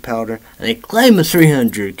powder, and they claim it's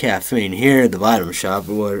 300 caffeine here at the vitamin shop.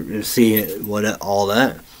 See what all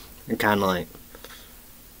that? They're kind of like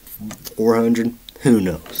 400. Who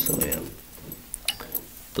knows? So yeah,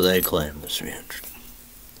 but they claim it's 300.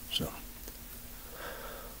 So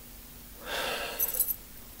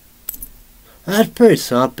that's pretty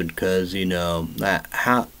something, because you know that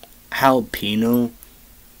jalapeno,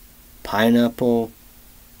 pineapple,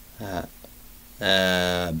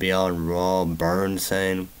 Beyond Raw, Burn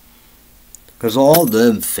saying, because all of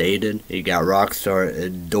them faded. You got Rockstar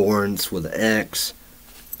Endurance with an X.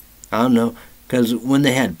 I don't know, because when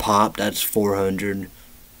they had Pop, that's 400.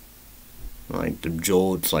 Like the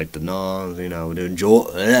Jolts, like the Nas, you know,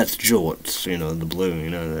 that's Jolts, you know, the blue, you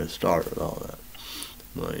know, that started all that.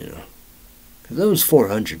 Well, you know, because that was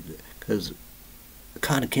 400, because it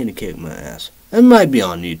kind of kicked my ass. It might be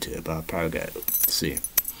on YouTube. I probably got to see.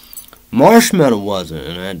 Marshmallow wasn't,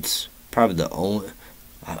 and that's probably the only,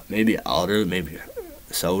 maybe other, maybe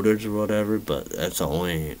sodas or whatever, but that's the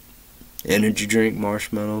only energy drink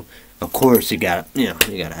Marshmallow. Of course, you gotta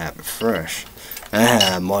have it fresh. I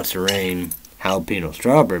had Monster Rain jalapeno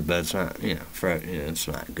strawberry, but it's not, you know, fresh. You know, it's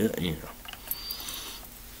not good, you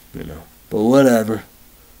know. But whatever.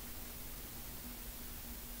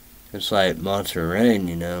 It's like Monster Rain,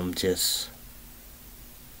 you know, just.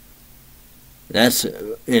 That's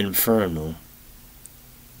infernal.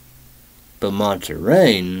 But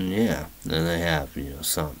Monterey, yeah, then they have,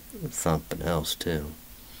 something else too.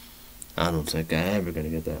 I don't think I'm ever gonna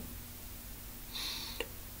get that.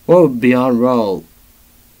 Well, Beyond Raw,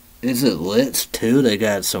 is it Litz too? They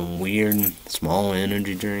got some weird small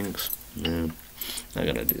energy drinks. Yeah, I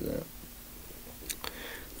gotta do that.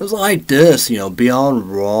 It's like this,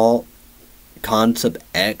 Beyond Raw Concept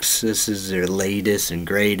X. This is their latest and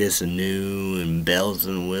greatest and new and bells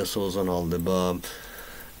and whistles and all the above.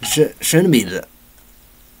 Shouldn't be the,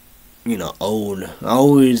 old.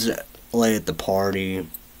 Always late at the party.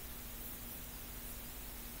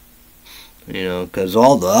 Because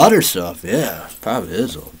all the other stuff, yeah, probably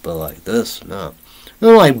is old. But like this, no.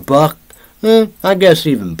 Like Buck, I guess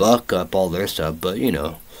even Buck up all their stuff. But,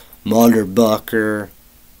 Mother Bucker.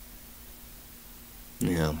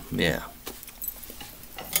 Yeah.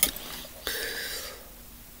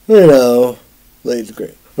 Lady's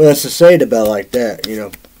great. Well, that's to say it about like that,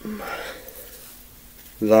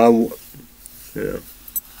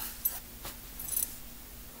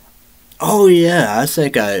 Oh, yeah, I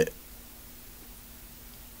think I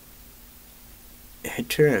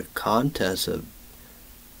entered a contest of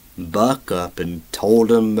Buck up and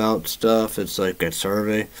told him about stuff. It's like a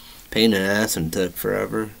survey. Pain in the ass and took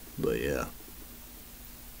forever. But, yeah.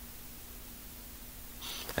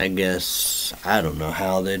 I guess, I don't know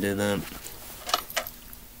how they did that.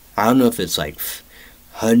 I don't know if it's like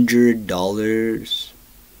 $100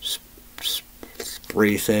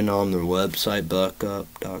 briefing on their website,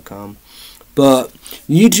 buckup.com. But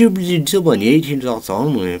YouTube on 18 adults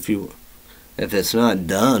only. If it's not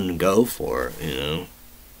done, go for it,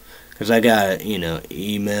 Because I got, email,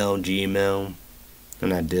 Gmail,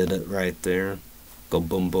 and I did it right there. Go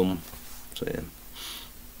boom, boom. So, yeah.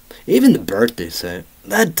 Even the birthday set.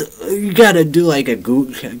 You gotta do like a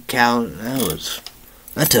Google account.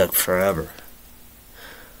 That took forever.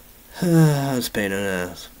 I was a pain in the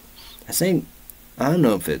ass. I don't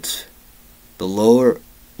know if it's the lower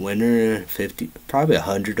winner, probably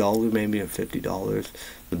 $100, maybe $50.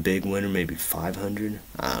 The big winner, maybe $500.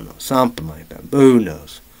 I don't know, something like that. But who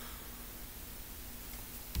knows?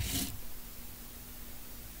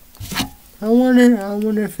 I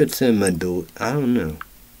wonder if it's in my I don't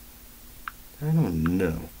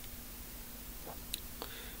know.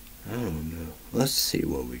 Let's see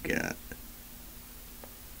what we got.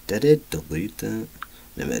 Did it delete that?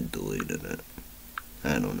 Maybe it deleted it.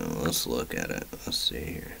 I don't know. Let's look at it. Let's see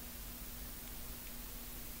here.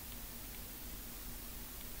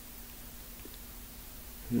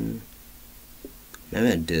 Maybe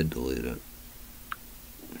I did delete it.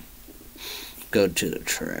 Go to the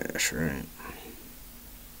trash, right?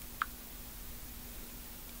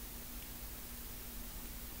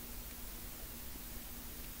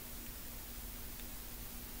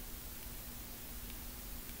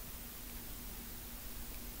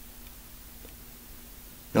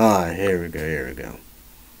 Here we go.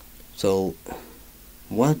 So,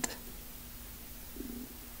 what?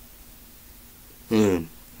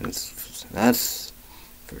 That's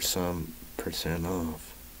for some %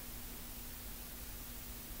 off.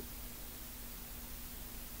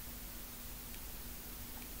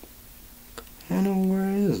 I don't know, where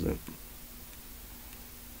is it?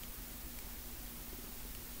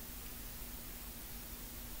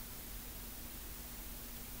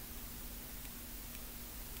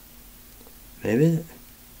 Maybe?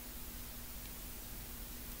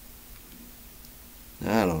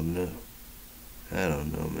 I don't know.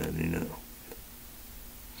 Man,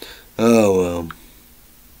 Oh, well.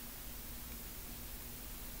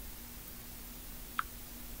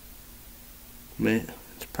 Man,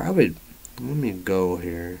 it's probably... Let me go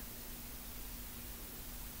here.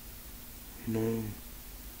 No.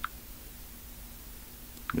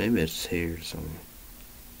 Maybe it's here somewhere.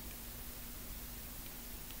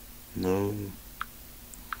 No.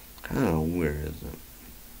 I don't know, where is it?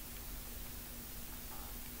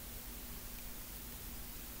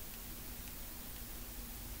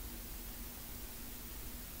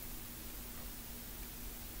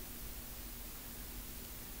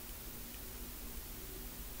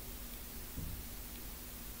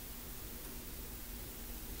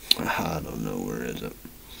 I don't know, where is it?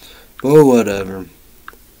 But whatever.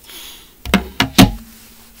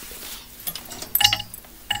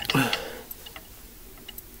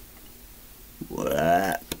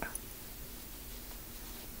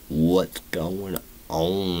 What's going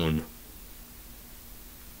on?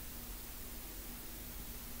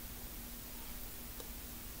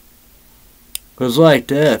 Cause like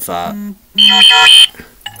that, if I...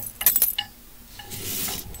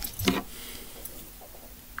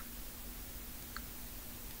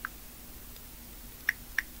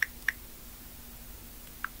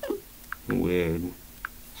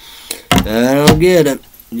 get it.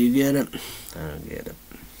 You get it? I don't get it.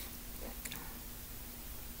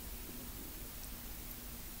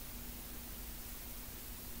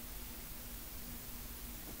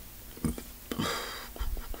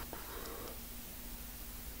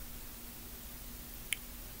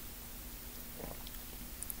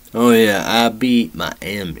 Oh yeah, I beat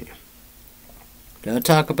Miami. Did I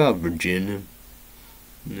talk about Virginia?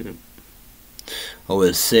 Yeah. I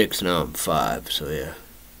was 6, now I'm 5, so yeah.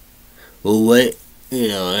 We'll wait,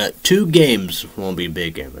 2 games won't be a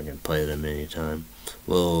big game. I can play them anytime.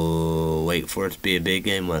 We'll wait for it to be a big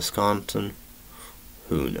game. Wisconsin,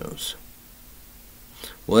 who knows?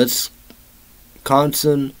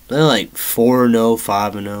 Wisconsin, they're like 4-0,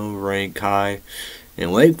 5-0, rank high.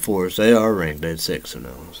 And Wake Forest, they are ranked at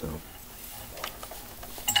 6-0, so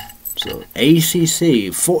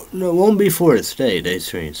ACC, won't be Florida State, they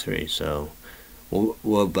 3-3, so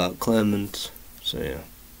what about Clemens? So yeah.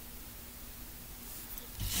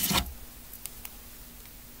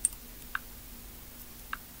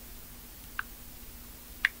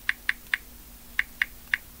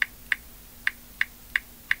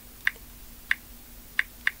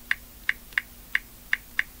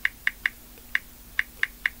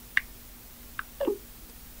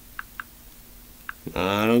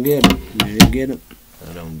 I don't get it. You didn't get it?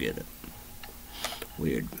 I don't get it.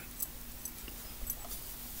 Weird.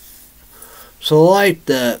 So like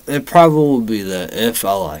that, it probably will be if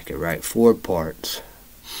I like it, right? 4 parts.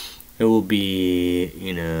 It will be,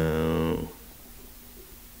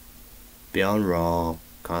 Beyond Raw,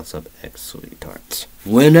 Concept X Sweet Tarts.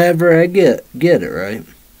 Whenever I get it, right?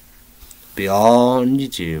 Be all on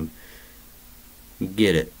YouTube.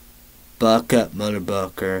 Get it. Buck Up, Mother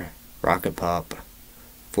Bucker, Rocket Pop.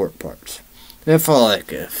 4 parts. If I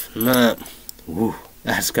like it. If not,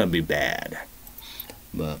 that's gonna be bad.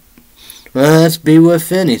 But, let's be with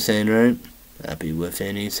anything, right? I'll be with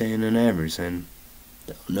anything and everything.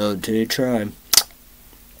 Don't know till you try. And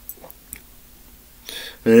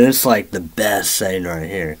it's like the best thing right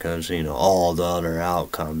here, because, all the other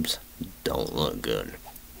outcomes don't look good.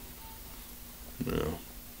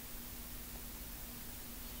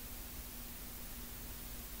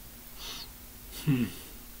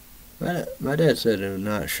 My dad said I'm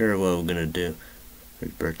not sure what we're gonna do for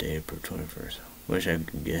his birthday, April 21st. Wish I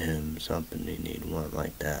could get him something he'd want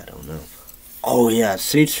like that. I don't know. Oh yeah,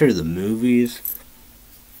 seats for the movies.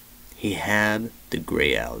 He had The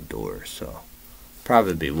Gray Outdoors, so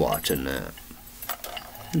probably be watching that.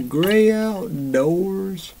 Gray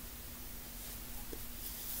Outdoors.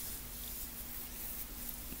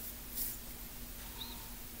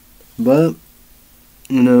 But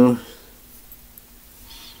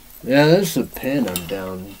yeah, there's a pin I'm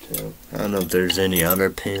down to. I don't know if there's any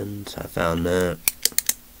other pins. I found that.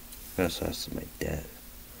 I guess that's to make that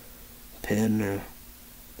pin or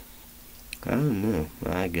I don't know.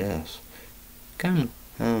 I guess I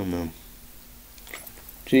don't know.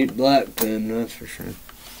 Cheap black pin, that's for sure.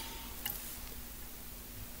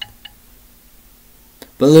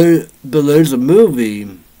 But there's a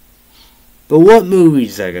movie. But what movie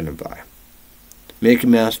is I gonna buy? Mickey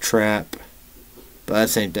Mouse Trap. But I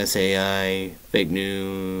think that's AI, fake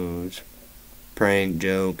news, prank,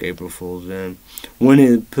 joke, April Fool's End.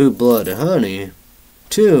 Winnie the Pooh, Blood and Honey,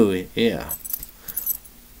 2, yeah.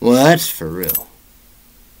 Well, that's for real.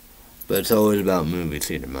 But it's always about movie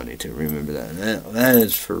theater money, too. Remember that. That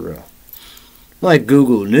is for real. Like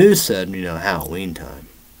Google News said, Halloween time,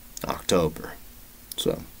 October.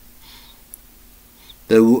 So,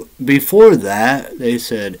 before that, they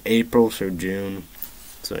said April through June.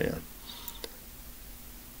 So, yeah.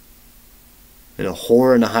 And A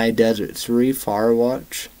Horror in the High Desert 3,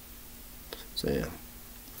 Firewatch. So yeah,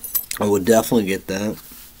 I would definitely get that.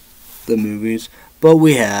 The movies. But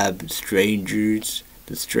we have The Strangers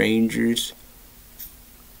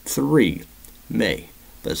 3, May.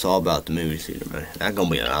 But it's all about the movie theater, man. That's gonna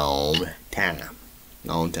be a long time.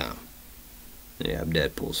 Long time. Yeah,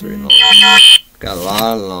 Deadpool 3 long. Got a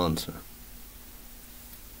lot of lawns.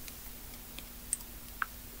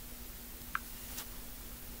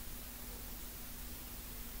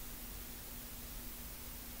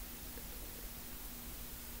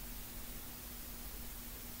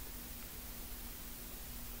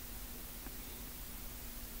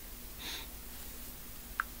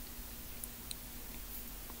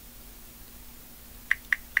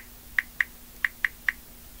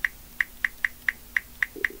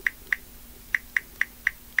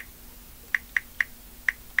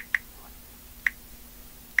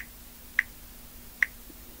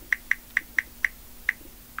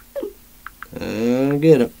 I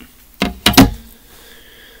get it.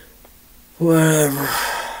 Whatever.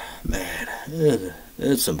 Man,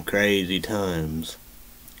 it's some crazy times.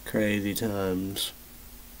 Crazy times.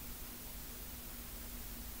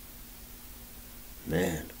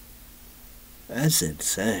 Man, that's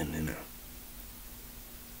insane, you know.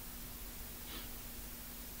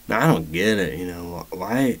 I don't get it, you know.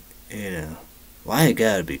 Why, you know, why it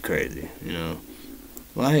gotta be crazy, you know.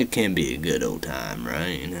 Why it can't be a good old time,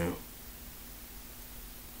 right, you know.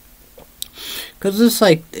 Because it's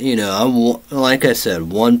like, you know, like I said,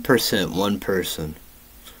 1%, one person.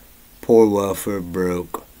 Poor welfare,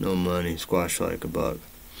 broke, no money, squash like a bug.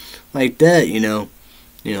 Like that, you know,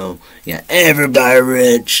 yeah, everybody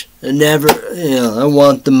rich, and never, you know, I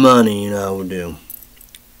want the money, you know, I would do.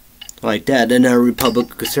 Like that, they're not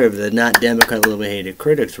Republican conservative, they're not Democrat, little hated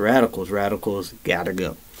critics, radicals gotta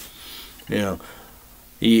go. You know,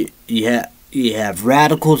 you have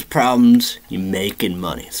radicals problems, you making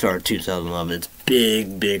money. Start 2011, it's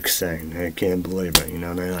big thing. I can't believe it, you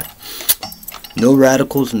know, they're like, no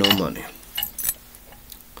radicals, no money.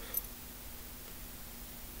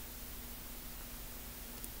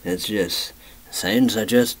 It's just things I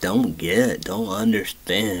just don't get, don't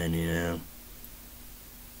understand, you know.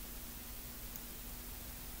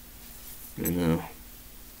 You know.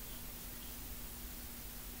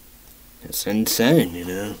 It's insane, you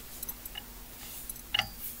know.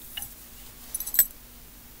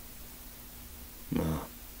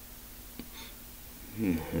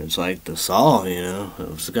 It's like the Saw, you know. It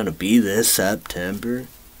was gonna be this September.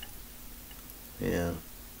 Yeah.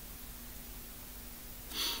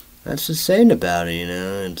 That's the saying about it, you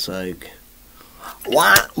know. It's like,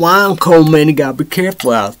 why coal man, you gotta be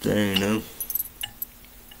careful out there, you know.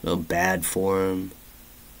 So bad for him.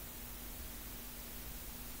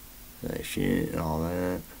 That shit and all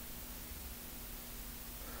that.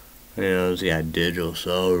 You know, it's got Digital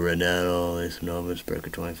Soul, Renetto, Lisa Novus, Breaker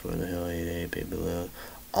 24, The Hill, 88, Baby Lil,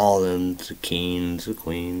 all them, the Keens, the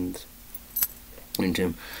Queens. And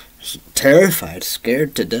Jim, terrified,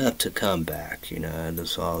 scared to death to come back, you know. I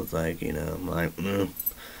just all was like, you know, I'm like,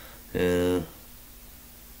 yeah.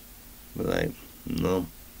 But like, no.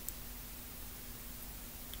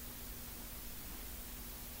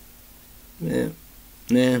 Yeah,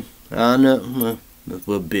 I know, it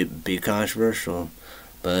would be controversial,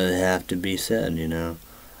 but it have to be said, you know.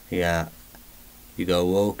 Yeah, you go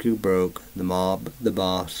woke, you broke, the mob, the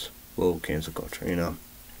boss, woke, cancel culture, you know.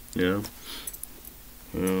 You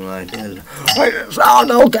know, like this. It's all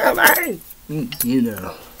no coming! You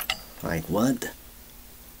know, like what?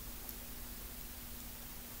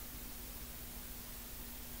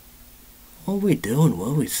 What are we doing? What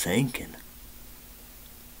are we thinking?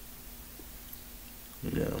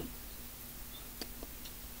 You know.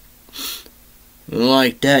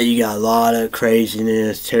 Like that, you got a lot of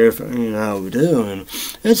craziness, terrifying, you know how we do, and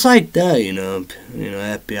it's like that, you know,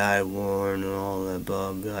 FBI warrant and all that, blah,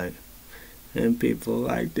 like, and people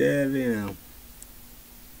like that, you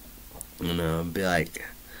know, be like,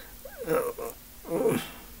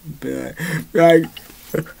 FBI,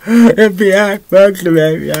 fuck the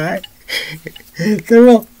FBI,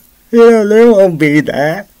 they won't be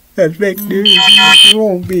that. That's fake news. It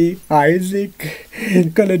won't be Isaac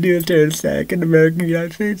gonna do a terrorist attack in the American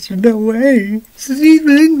United States. No way. See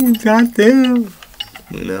things out there. You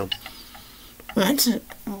know. That's it.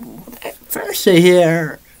 First they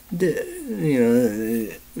hear,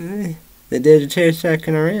 they did a terrorist attack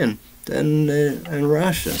in Iran, then in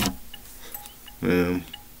Russia.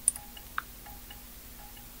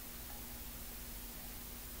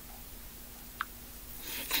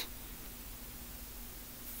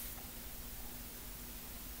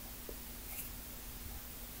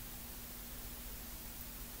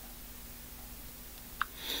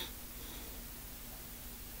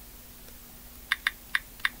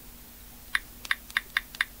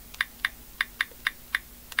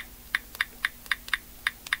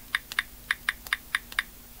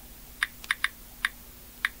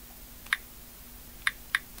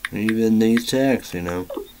 Even these texts, you know.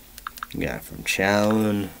 You got from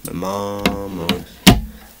Challen, my mom.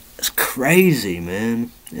 It's crazy,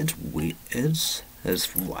 man. It's weird. It's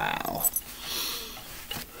wow.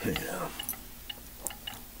 You know.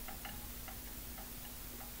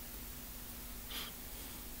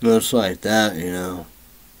 It's like that, you know.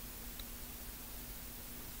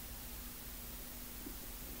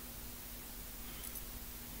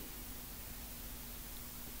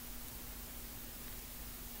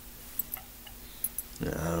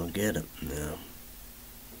 I don't get it, no.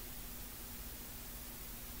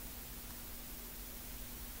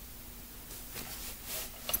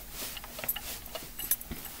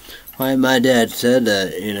 Why my dad said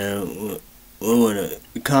that, you know, we want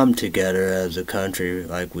to come together as a country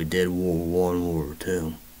like we did World War I and World War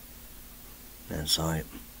II. That's like,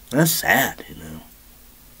 that's sad, you know.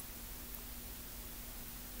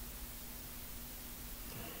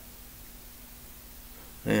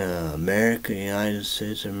 Yeah, America, United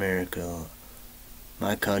States of America,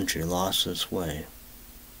 my country lost its way.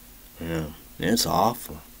 Yeah, it's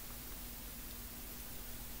awful.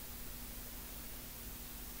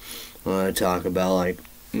 When I talk about, like,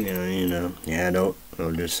 yeah,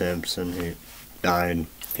 O.J. Simpson, who died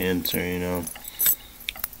of cancer, and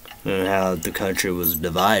how the country was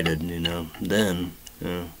divided, then,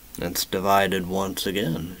 it's divided once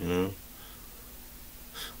again,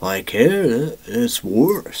 Like here, it's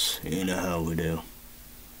worse, how we do.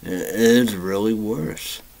 It's really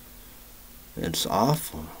worse. It's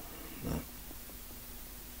awful.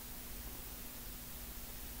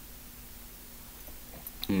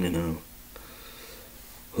 We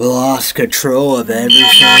lost control of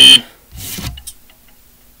everything.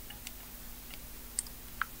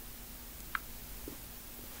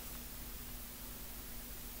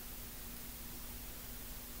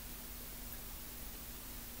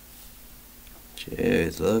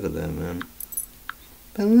 Jeez, look at that, man.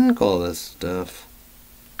 But look at all this stuff.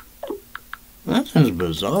 That's just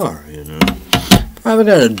bizarre, Probably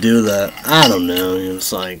gotta do that. I don't know.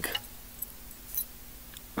 It's like,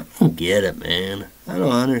 I don't get it, man. I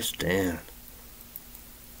don't understand.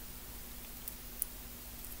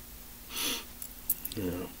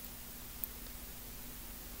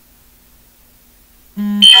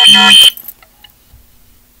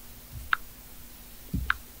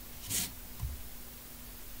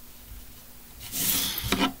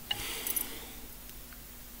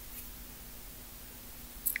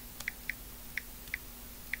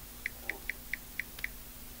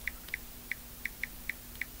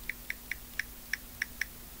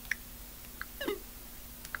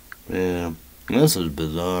 Yeah, this is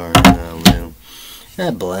bizarre, man.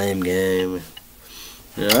 That blame game.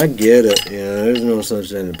 Yeah, I get it. There's no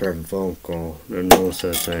such thing as a perfect phone call. There's no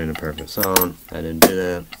such thing as a perfect song. I didn't do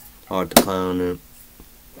that. Hard to clown it.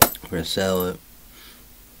 Or sell it.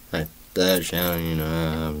 Like that shouting,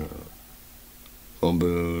 I have phone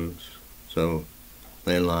booths, so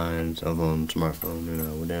landlines, cell phone,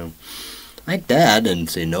 smartphone, with them. Like that, I didn't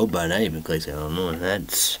see nobody. I even clicked Illinois.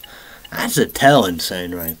 That's a telling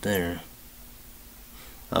sign right there.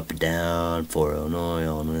 Up and down, for Illinois,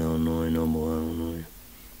 Illinois, no more Illinois.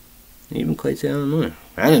 Even Clay Illinois.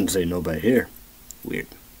 I didn't see nobody here. Weird.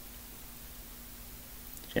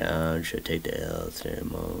 John should take the L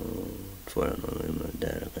ceremony for Illinois, my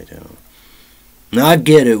dad, Clay Town. Now I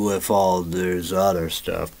get it with all there's other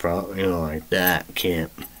stuff, probably, like that.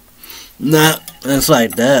 Can't. Nah, it's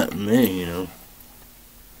like that, man,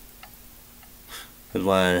 Because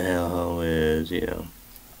why the hell is,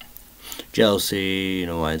 jealousy,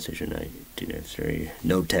 why is it 1993?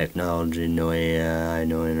 No technology, no AI,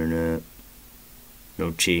 no internet,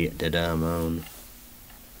 no cheat that I'm on.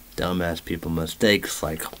 Dumbass people mistakes,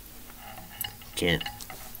 like, can't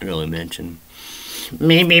really mention.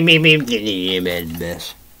 Me,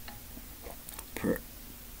 best.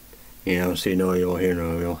 See no evil, hear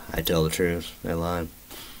no evil. I tell the truth, I lie.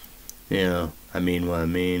 I mean what I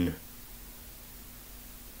mean.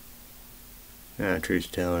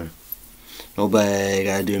 Truth teller. Nobody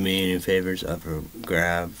gotta do me any favors up for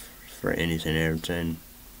grab for anything and everything.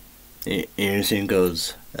 Anything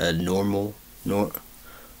goes normal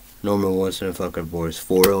once in a fucking voice.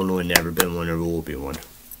 For Illinois, never been one, never will be one.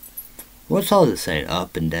 What's all this saying?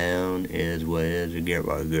 Up and down is what it is. You get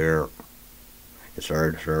what you get. It's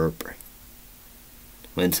hard to sharp.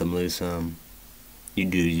 Win some, lose some. You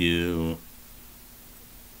do you.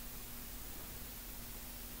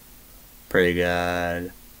 Pray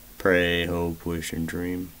God. Pray, hope, wish, and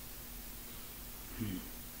dream.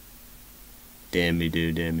 Damn me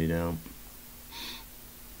do, damn me don't.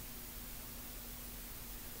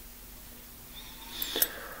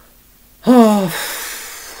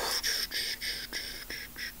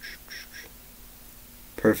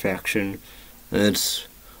 Perfection. Let's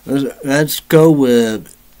go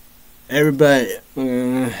with everybody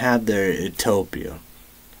have their utopia.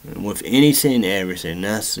 With anything and everything.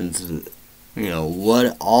 Nothing's,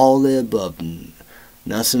 what all the above.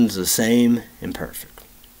 Nothing's the same and perfect.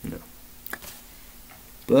 But,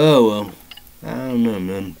 well, I don't know,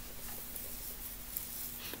 man.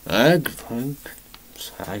 I don't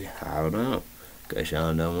know. Guess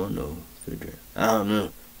y'all don't want no food. I don't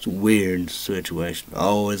know. It's a weird situation.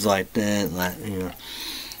 Always like that. Like,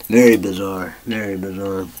 very bizarre. Very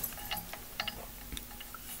bizarre.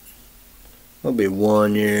 It'll be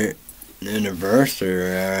 1 year.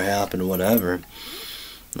 anniversary happened, whatever.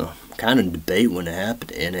 No, kind of debate when it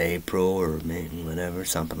happened in April or May, whatever,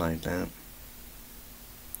 something like that.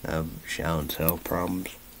 Shower and health problems.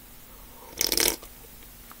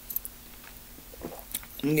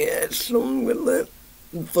 Yeah, so I'm gonna let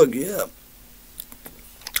fuck you up.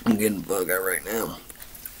 I'm getting the fuck out right now.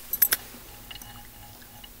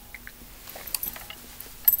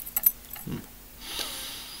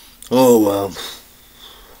 Oh well.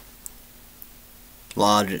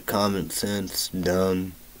 Logic, common sense,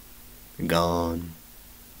 done, gone.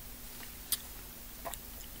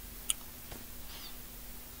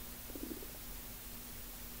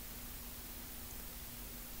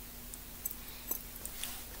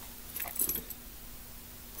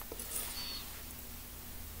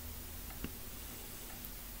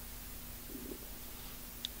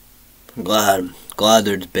 Glad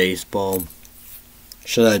there's baseball.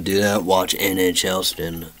 Should I do that? Watch NHL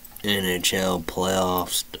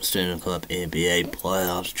playoffs, Stanley Cup, NBA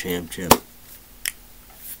playoffs, championship.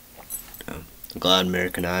 Glad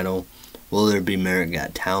American Idol. Will there be American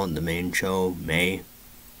Got Talent, the main show, May?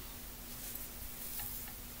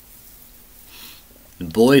 The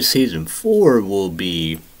Boys season 4 will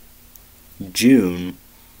be June.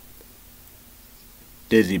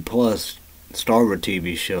 Disney Plus Star Wars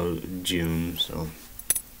TV show June, so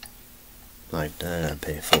like that I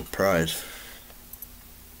pay full price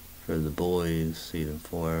for The Boys season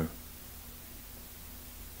 4.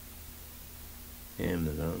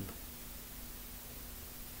 Amazon.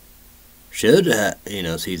 Should have,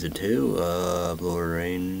 season 2 of Lord of the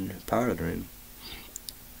Rings, Power of the Ring.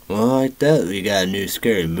 Well, like that, we got a new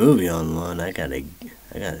scary movie online. I gotta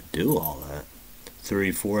do all that.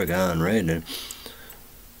 3, 4 got unrated.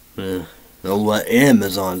 Know what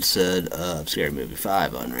Amazon said? Scary Movie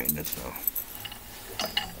 5 unrated. So.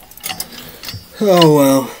 Oh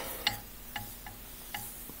well.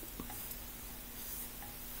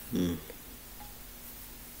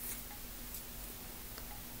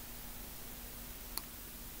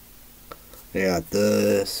 I got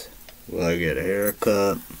this. Will I get a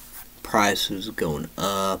haircut? Prices going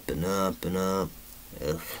up and up and up.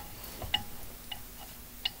 Ugh.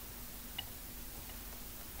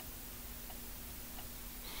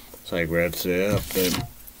 It's like Red said up, but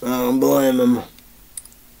I don't blame him.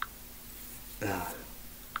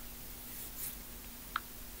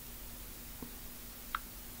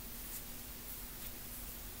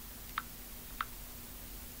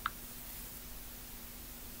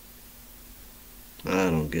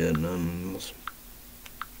 I don't get none of this.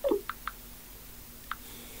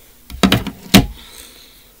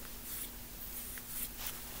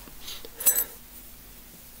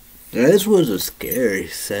 Yeah, this was a scary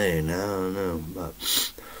saying. I don't know, but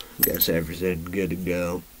I guess everything good to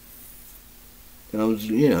go. I was,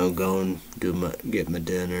 going get my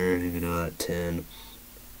dinner, at 10.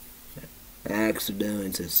 I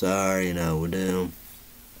accidentally said sorry, we're down.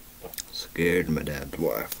 Scared my dad's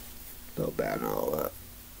wife. Felt bad and all that.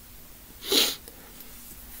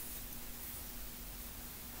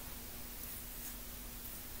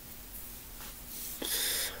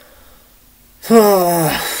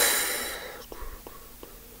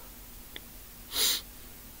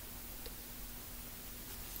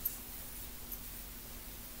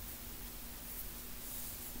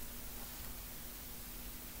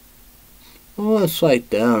 Well, it's like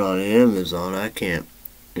down on Amazon. I can't,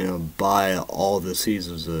 buy all the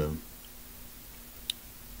seasons of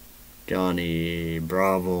Johnny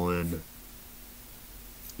Bravo and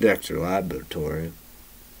Dexter Laboratory.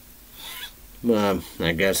 But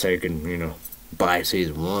I guess I can, buy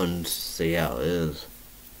season 1 and see how it is.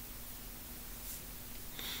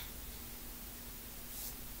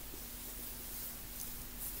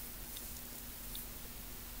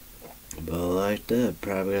 But like that,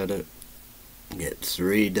 probably gotta get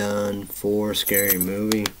 3 done, 4 scary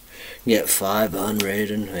movie, get 5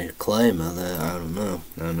 unrated. I claim of that. I don't know.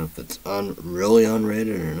 I don't know if it's really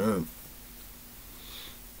unrated or not.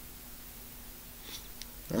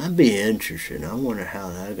 That'd be interesting. I wonder how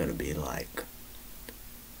that's gonna be like.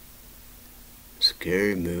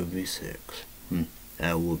 Scary Movie 6.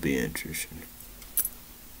 That will be interesting.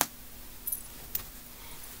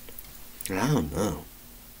 I don't know.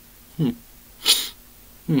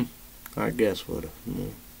 I guess what?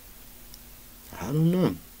 I don't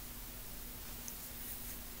know.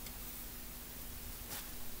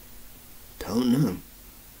 Don't know.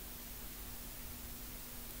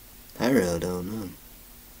 I really don't know.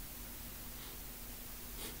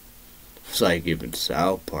 It's like even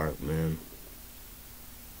South Park, man.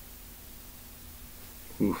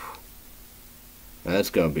 Oof. That's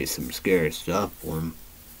gonna be some scary stuff for him.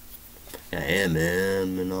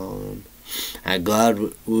 MM and all of them. I glad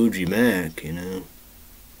Wuji Mac,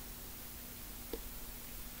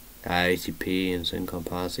 IATP and Syncom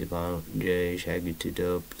Posse, Violent J, Shaggy 2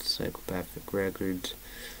 Dope, Psychopathic Records,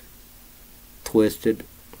 Twisted.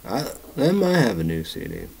 They might have a new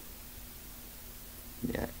CD.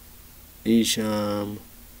 Yeah. Isham.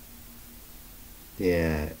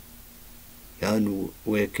 Yeah. Young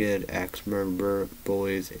Wicked, Axe Murderer,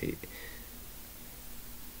 Boys,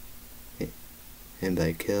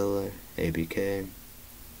 By Killer, ABK.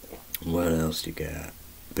 What else you got?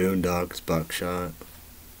 Boondocks, Buckshot,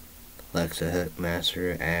 Alexa Hook,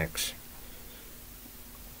 Master, Axe.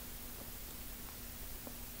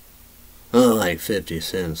 Oh, like 50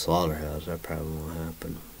 Cent Slaughterhouse. That probably won't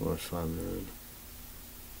happen. What's 5 million?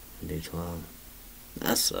 D12.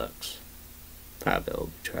 That sucks. Probably will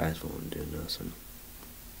be trash, won't do nothing.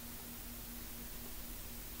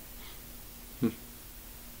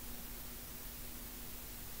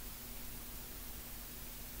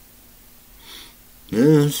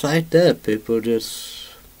 Yeah, it's like that. People just,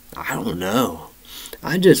 I don't know.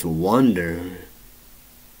 I just wonder.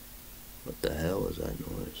 What the hell was that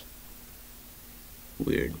noise?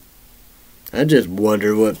 Weird. I just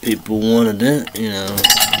wonder what people wanted to,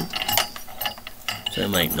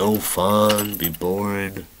 Sound like no fun, be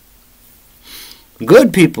boring.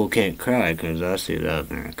 Good people can't cry because I see that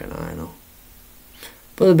American Idol.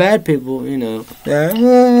 But the bad people,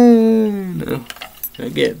 they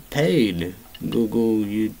get paid. Google,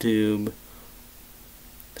 YouTube,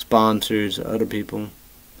 sponsors, other people.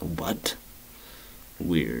 What?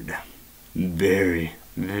 Weird. Very,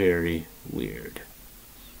 very weird.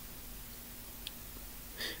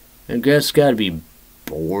 I guess gotta be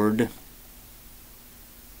bored.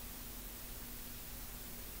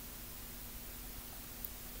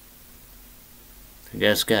 I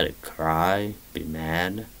guess gotta cry, be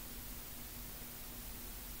mad.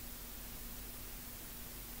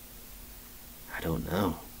 I don't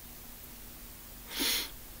know.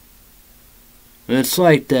 It's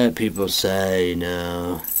like that people say,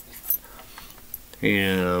 don't,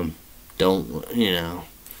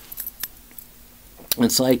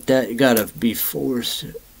 it's like that you gotta be forced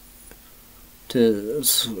to,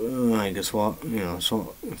 I guess,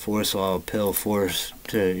 force swallow a pill, forced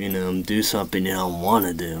to, do something you don't want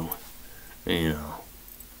to do,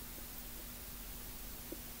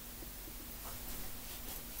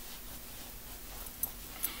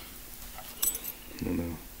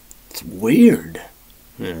 It's weird,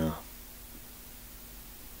 It's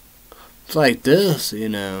like this,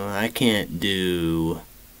 I can't do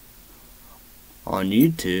on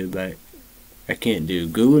YouTube, I can't do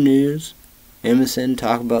Google News, MSN,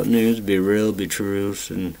 talk about news, be real, be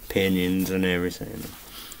truth, and opinions and everything.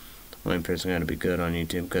 The only person got to be good on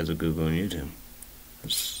YouTube because of Google and YouTube.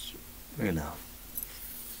 It's,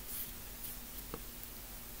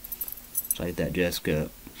 It's like that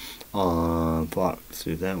Jessica on Fox,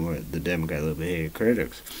 that where the Democrat little bit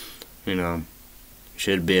critics,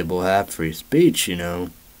 should be able to have free speech,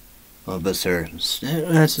 of a certain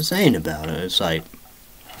that's the saying about it. It's like,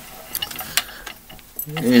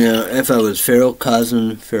 if I was Farrell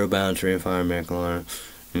Cousin, Farrell Boundary, Fire American,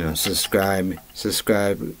 subscribe,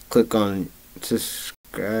 click on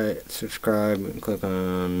subscribe, and click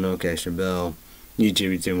on notification bell.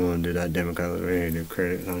 YouTube won't do that. Democrat radio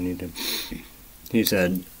credits on YouTube. He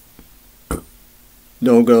said,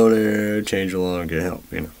 don't go there, change the law, and get help,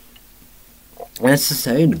 That's the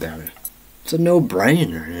saying about it. It's a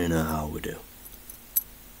no-brainer, how we do.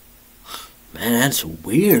 Man, that's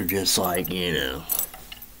weird, just like,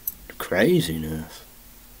 craziness.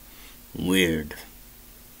 Weird.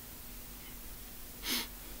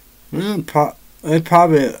 They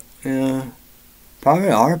probably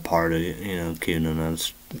are part of it, QAnon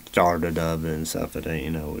started up and stuff that we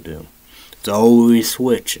do. It's always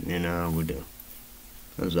switching, we do.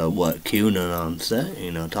 That's what QAnon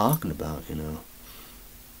said, talking about,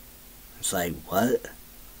 It's like, what?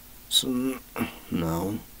 So,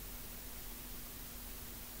 no.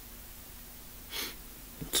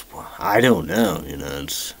 I don't know,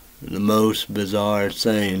 it's the most bizarre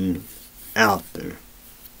thing out there.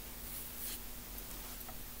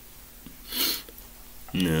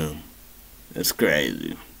 No, it's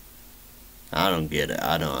crazy. I don't get it.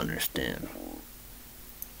 I don't understand.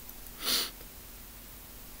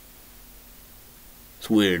 It's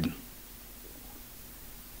weird.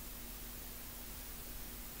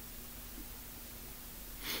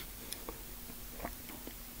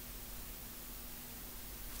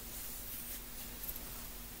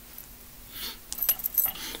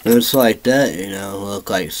 It's like that, look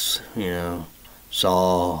like, saw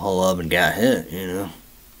Hull up and got hit,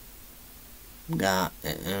 got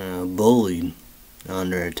bullied,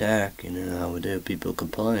 under attack. You know how we do. People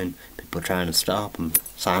complain. People trying to stop them,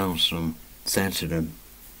 silence them, censor them,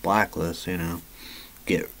 blacklist.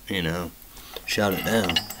 Get shut it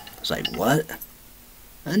down. It's like, what?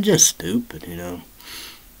 That's just stupid.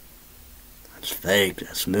 That's fake.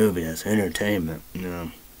 That's movie. That's entertainment.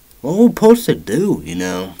 What we're supposed to do.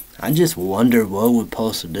 I just wonder what we're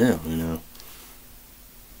supposed to do.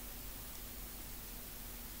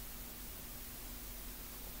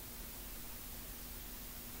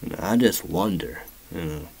 I just wonder.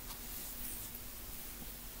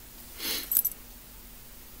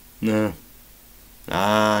 No.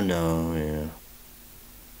 I know, yeah.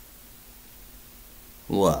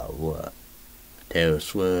 What? Taylor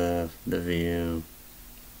Swift, The View,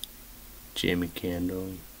 Jimmy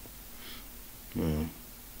Kendall. Well,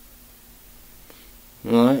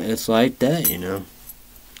 it's like that,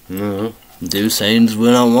 Do things we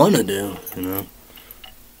don't want to do,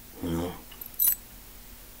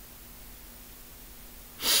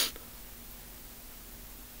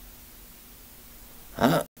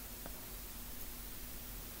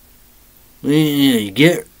 you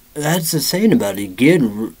get. That's the saying about it. You get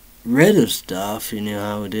rid of stuff,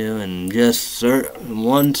 how we do, and just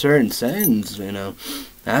one certain sentence,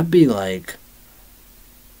 That'd be like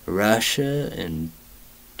Russia and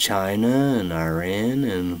China and Iran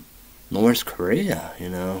and North Korea,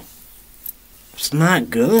 It's not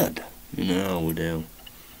good, how we do.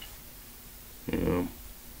 It's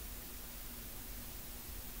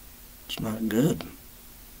not good.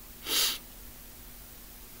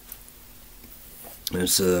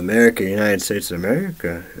 It's America, United States of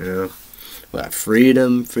America, We got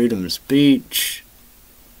freedom of speech,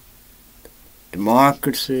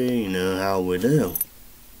 democracy, how we do.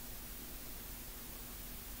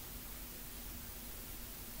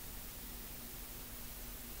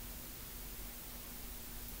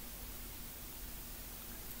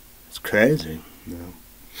 It's crazy,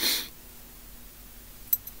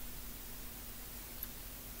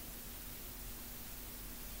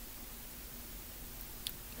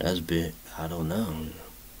 That's bit, I don't know.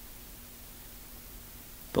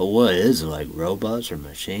 But what is it, like robots or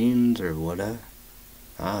machines or whatever?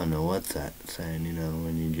 I don't know what's that saying,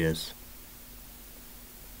 when you just...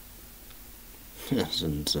 That's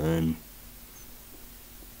insane.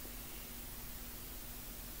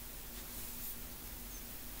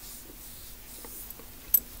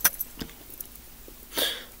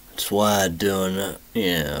 That's why I'm doing,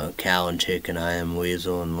 Cow and Chicken, I Am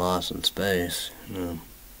Weasel, and Lost in Space,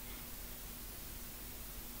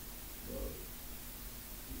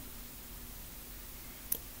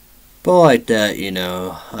 But like that,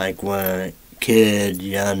 like when a kid,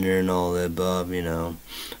 younger and all the above,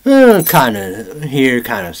 kind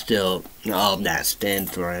of still, all that stands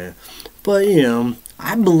for it. But,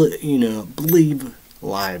 I believe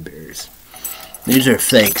libraries. These are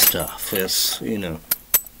fake stuff. It's,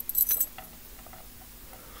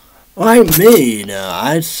 like me,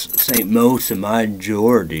 I'd say most of my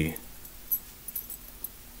majority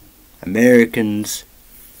Americans,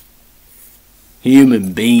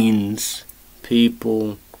 human beings,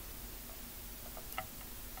 people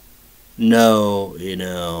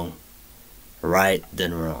know, right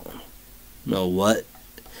than wrong. Know what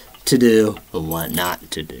to do and what not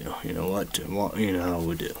to do. How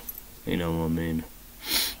we do. You know what I mean?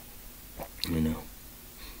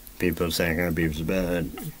 People saying Beavis bad.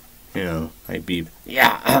 Like Beavis.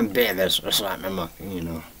 Yeah, I'm Beavis. It's like my monkey,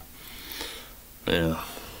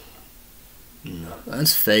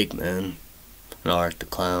 That's fake, man. Art the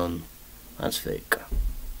Clown. That's fake.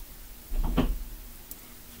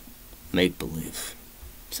 Make believe.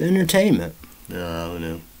 It's entertainment.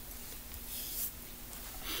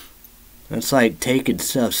 That's like taking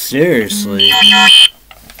stuff seriously.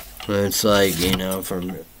 It's like,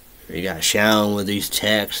 from you got Shawn with these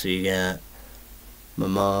texts, you got my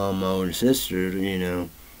mom, my older sister,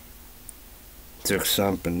 took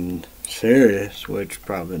something serious, which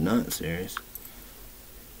probably not serious.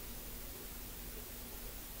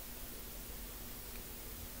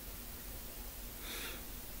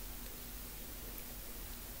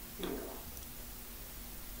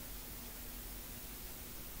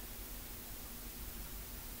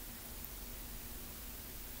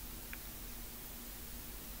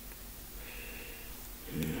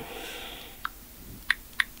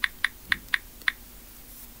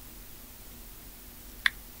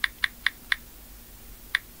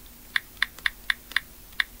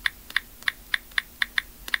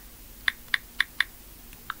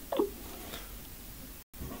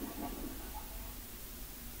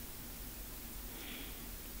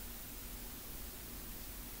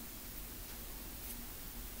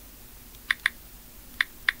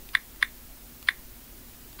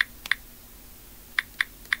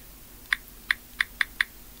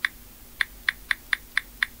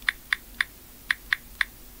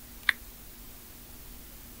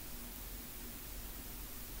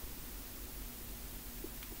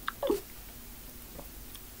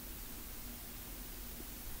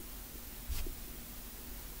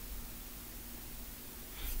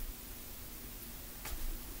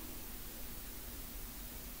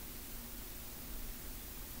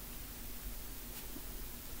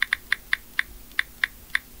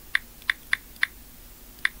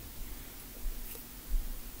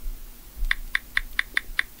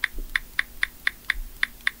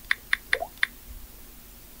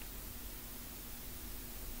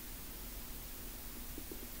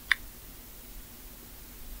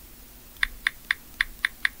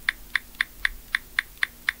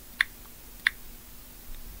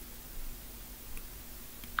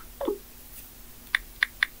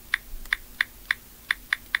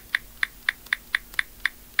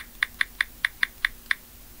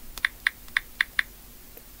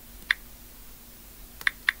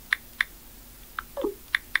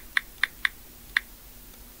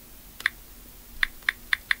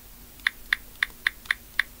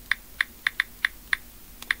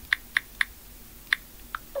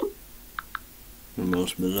 The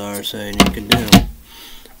most bizarre saying you can do.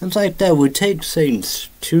 It's like that. We take Satan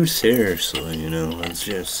too seriously, you know. It's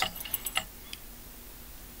just.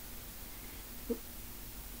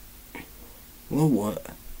 Well, what?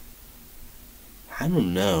 I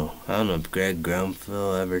don't know. I don't know if Greg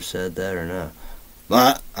Grumfield ever said that or not.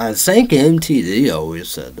 But I think MTV always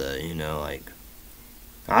said that, you know, like.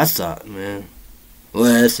 I thought, man.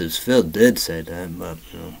 Well, Phil did say that, but,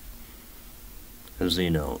 you know.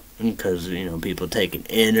 Because, you know, people taking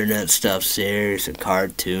internet stuff serious, and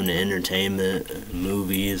cartoon, entertainment,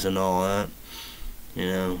 movies, and all that. You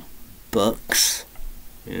know, books,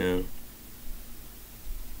 you know.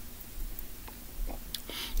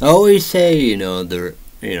 I always say, you know,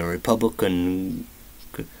 Republican,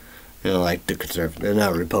 you know, like the conservative, they're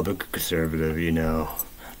not Republican conservative, you know.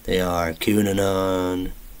 They are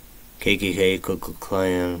QAnon, KKK, Ku Klux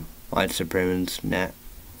Klan, white supremacists,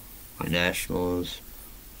 nationals.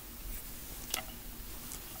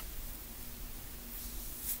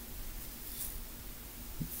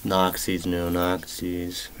 Nazis,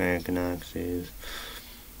 neo-Nazis, American Nazis,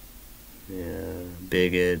 yeah,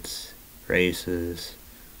 bigots, racists,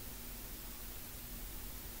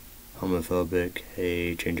 homophobic,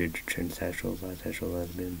 transsexual, bisexual,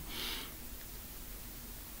 lesbian,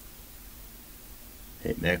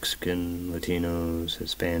 Mexican, Latinos,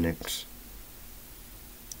 Hispanics,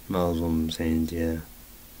 Muslims, India,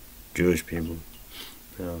 Jewish people,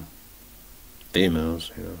 you know,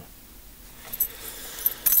 females, you know.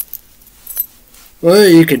 Well,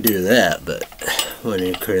 you could do that, but when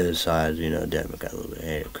you criticize, you know, Democrats, a little bit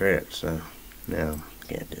hypocrites, so, no,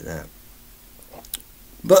 can't do that.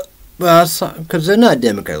 But, well, because they're not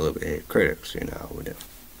Democrat, a little bit critics, you know, we do.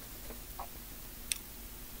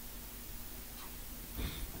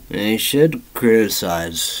 And you should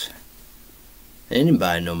criticize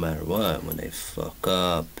anybody, no matter what, when they fuck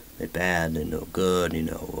up, they bad, they no good, you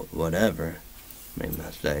know, whatever. Make a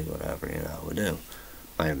mistake, whatever, you know, we do.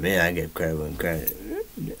 Like me, I give credit when credit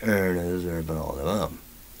earned and deserved and all of them.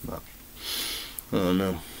 But, I don't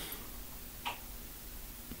know.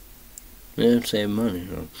 Yeah, save money, you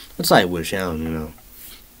know. It's like with Sean, you know.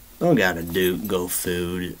 Don't gotta go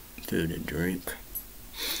food and drink.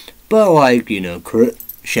 But like, you know,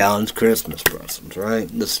 Shallon's Christmas presents, right?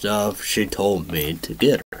 The stuff she told me to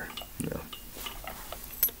get her, you know.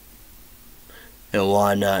 And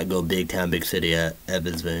why not go big town, big city at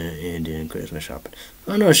Evansville, Indian Christmas shopping?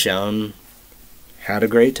 I know Sean had a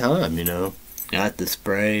great time, you know. Got the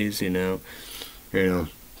sprays, you know,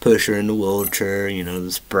 push her in the wheelchair, you know,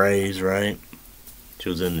 the sprays, right? She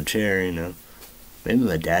was in the chair, you know. Maybe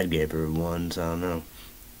my dad gave her one, so I don't know.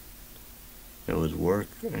 It was work,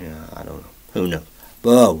 yeah, I don't know. Who knows?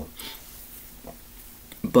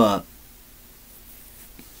 But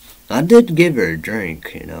I did give her a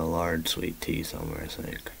drink, you know, large sweet tea somewhere, I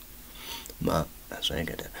think. But, I think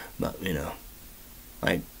I did. But, you know,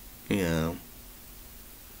 like, you know,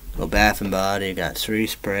 go Bath and Body, got 3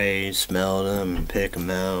 sprays, smell them and pick them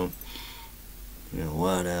out. You know,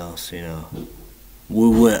 what else, you know. We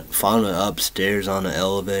went finally upstairs on the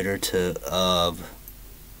elevator to,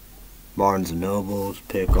 Barnes & Noble's,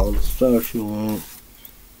 pick all the stuff you want.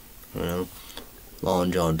 You know,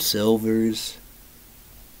 Long John Silver's.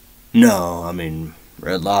 No, I mean,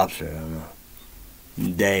 Red Lobster, I don't know.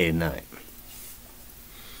 Day and night.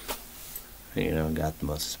 You know, got the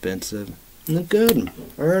most expensive. And good.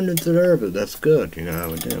 Earned and deserved it. That's good, you know how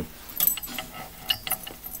we do.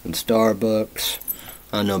 And Starbucks.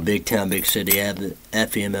 I know Big Town, Big City,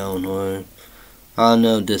 FEM, Illinois. I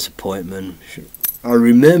know Disappointment. I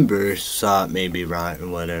remember, saw it may be right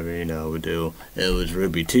and whatever, you know, we do. It was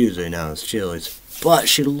Ruby Tuesday, now it's Chili's. But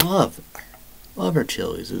she loved her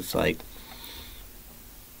Chili's. It's like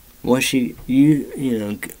what she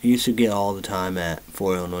used to get all the time at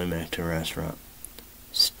Fort Illinois Mexican restaurant.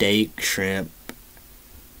 Steak, shrimp,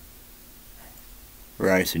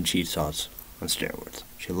 rice and cheese sauce on steroids.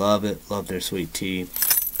 She loved it, loved their sweet tea.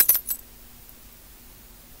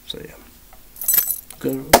 So yeah.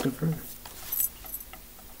 Good for her.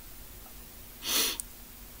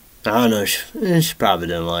 I don't know, she probably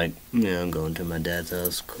didn't like, you know, going to my dad's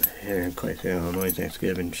house here in Clay, Illinois,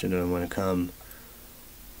 Thanksgiving. She didn't want to come.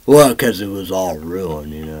 Well, because it was all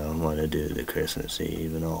ruined, you know. I wanted to do the Christmas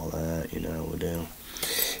Eve and all that, you know, we do.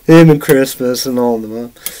 Him and Christmas and all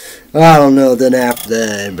the I don't know, then after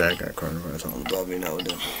that, everybody got coronavirus all above, you know, we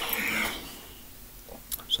do.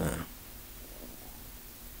 So.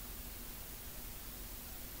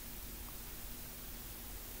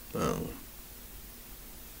 Well.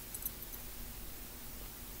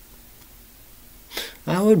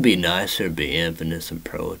 That would be nicer to be Infamous and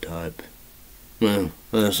Prototype. Well,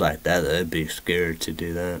 it's like that. They'd be scared to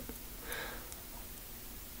do that.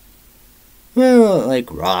 Well, like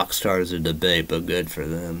Rockstar's a debate, but good for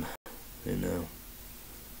them. You know,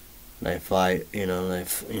 they fight.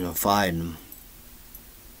 Fighting them.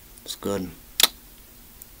 It's good.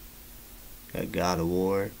 Got God of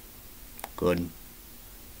War. Good.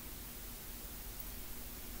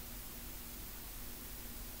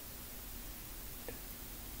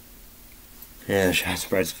 Yeah, Shots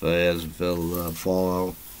Price has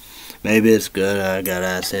Fallout. Maybe it's good. I gotta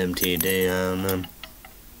ask MTD. I don't know.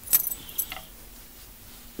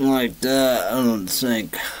 Like that, I don't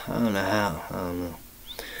think. I don't know how. I don't know.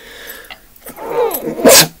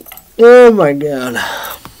 Oh my god.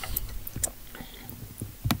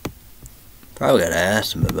 Probably gotta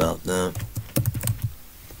ask him about that.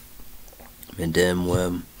 And then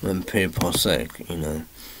when people say,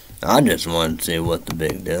 I just want to see what the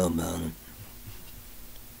big deal about it.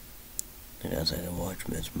 I guess I can watch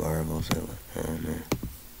Miss Marvel, so I don't know.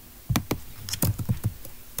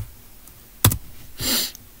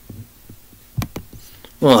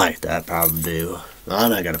 Well, like that probably. I'm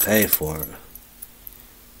not gonna pay for it.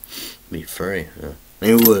 Be free. Huh?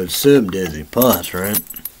 You would assume Disney Plus, right?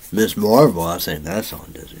 Miss Marvel, I think that's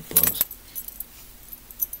on Disney Plus.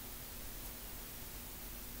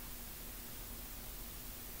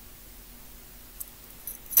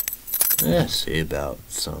 Let's see about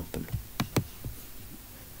something.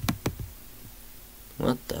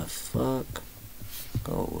 What the fuck?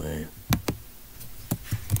 Go away.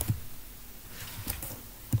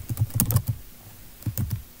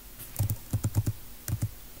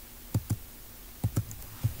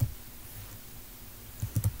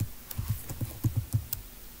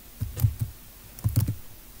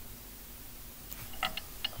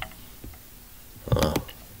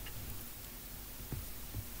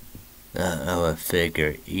 I would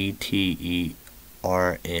figure ETERNALS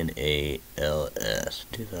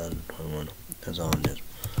 2021. That's on this.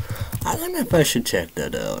 I don't know if I should check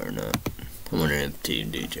that out or not. I wonder if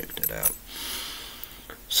TD checked it out.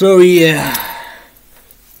 So yeah.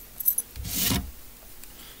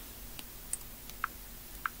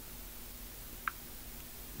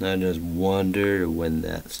 I just wonder when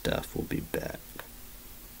that stuff will be back.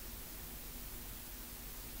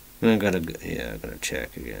 I gotta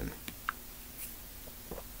check again.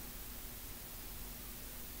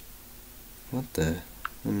 What the?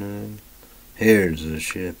 Here's the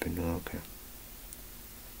shipping. Okay.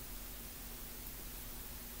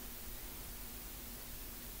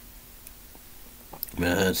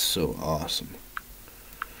 Man, that's so awesome.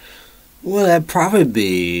 Well, that'd probably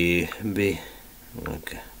be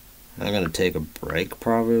okay. I'm gonna take a break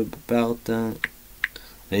probably about that.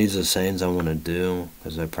 These are the things I want to do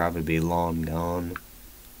because they'll probably be long gone.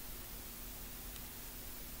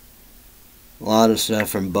 A lot of stuff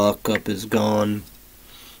from Buck Up is gone,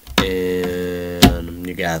 and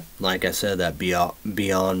you got, like I said, that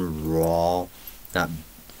Beyond Raw, that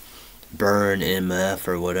Burn MF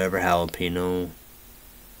or whatever, jalapeno,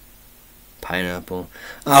 pineapple.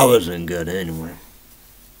 I wasn't good anyway.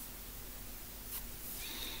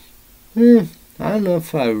 I don't know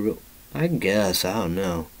if I guess, I don't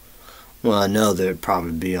know. Well, I know there'd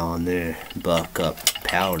probably be on there Buck Up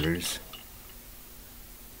powders.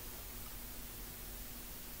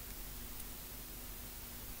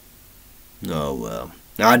 Oh well,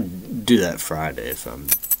 I'd do that Friday if I'm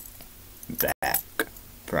back.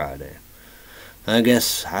 Friday. I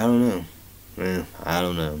guess, I don't know. I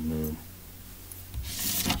don't know.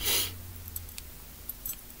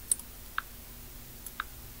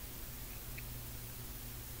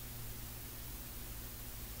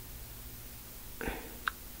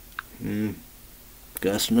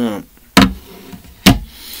 Guess not.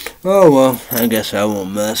 Oh well, I guess I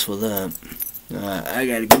won't mess with that. I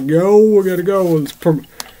gotta go. I gotta go. Let's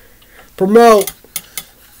promote.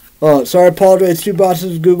 Oh, sorry, apologize. 2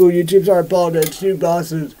 bosses, Google, YouTube. Sorry, apologize. 2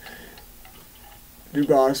 bosses. 2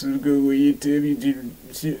 bosses, Google, YouTube.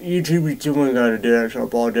 YouTube, 2-1 gotta do that. So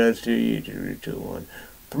apologize to YouTube, 2-1.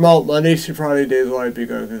 Promote Mondays to Friday days live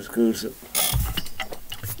because it's exclusive.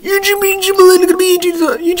 YouTube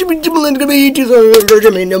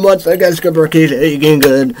gonna be no months. I got script arcade again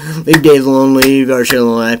good. Leave days lonely, leave our show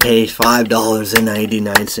alone. I pay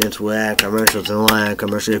 $5.99 with commercials and line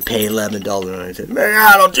commercial pay $11.90.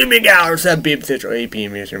 McDonald's, Jimmy Gower, 7 p.m. Central, 8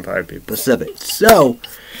 p.m. Eastern, 5 p.m. Pacific. So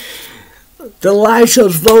the live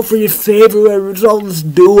shows, vote for your favorite results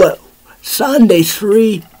duo. Sunday,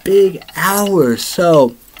 3 big hours.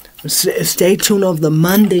 So stay tuned of the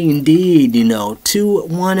Monday indeed, 1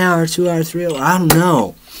 hour, 2 hours, 3 hours, I don't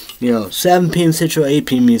know. 7 p.m. Central, 8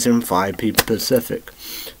 p.m. Eastern, 5 p.m. Pacific.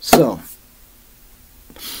 So,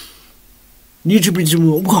 YouTube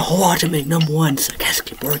channel, we're gonna watch it make #1.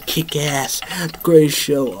 Sarcastic Boy Kick Ass, the greatest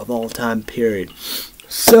show of all time, period.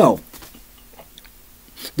 So,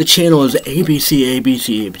 the channel is ABC,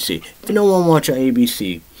 ABC, ABC. If you don't want to watch on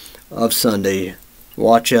ABC of Sunday,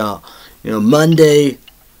 watch out. Monday.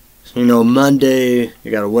 Monday,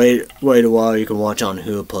 you gotta wait a while. You can watch on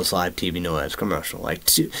Hulu plus live TV, no ads, commercial. Like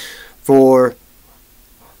for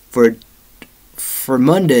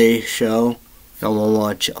Monday show, I want to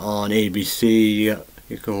watch on ABC.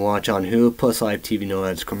 You can watch on Hulu plus live TV, no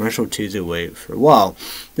ads, commercial. Tuesday, wait for a while.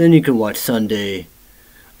 Then you can watch Sunday,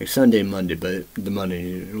 like Sunday, Monday, but the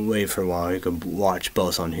Monday, wait for a while. You can watch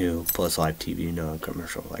both on Hulu plus live TV, no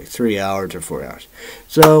commercial, like 3 hours or 4 hours.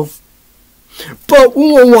 So. But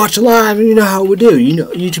we won't watch live, and you know how we do.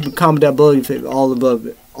 YouTube can comment down below, you think all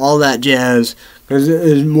that jazz, because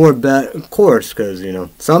it's more bet, of course, because,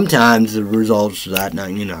 sometimes the results of that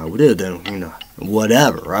night, you know how we do, then,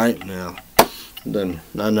 whatever, right? Then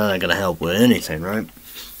I'm not going to help with anything, right?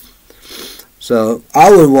 So,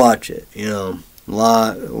 I would watch it,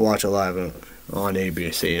 watch it live on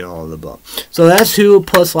ABC and all of the above. So, that's Hulu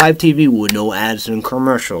plus live TV with no ads and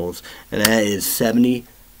commercials, and that is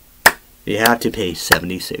You have to pay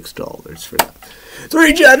 $76 for that. So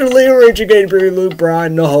reach out to Leo, Richard, Gabriel, Luke,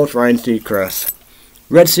 Brian, the host, Ryan, Steve, Chris.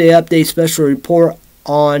 Red State Update special report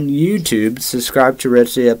on YouTube. Subscribe to Red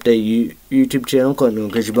State Update YouTube channel. Click the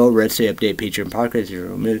notification bell. Red State Update Patreon podcast.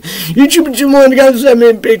 YouTube channel. You got to send me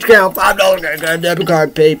a page count. $5. Debit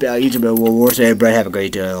card, PayPal. YouTube rewards. Everybody have a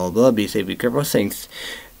great day. All love. Be safe. Be careful. Thanks.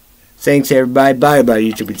 Thanks everybody. Bye bye.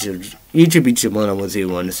 YouTube channel. I will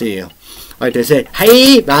see you. Like they say,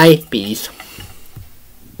 hey, bye, peace.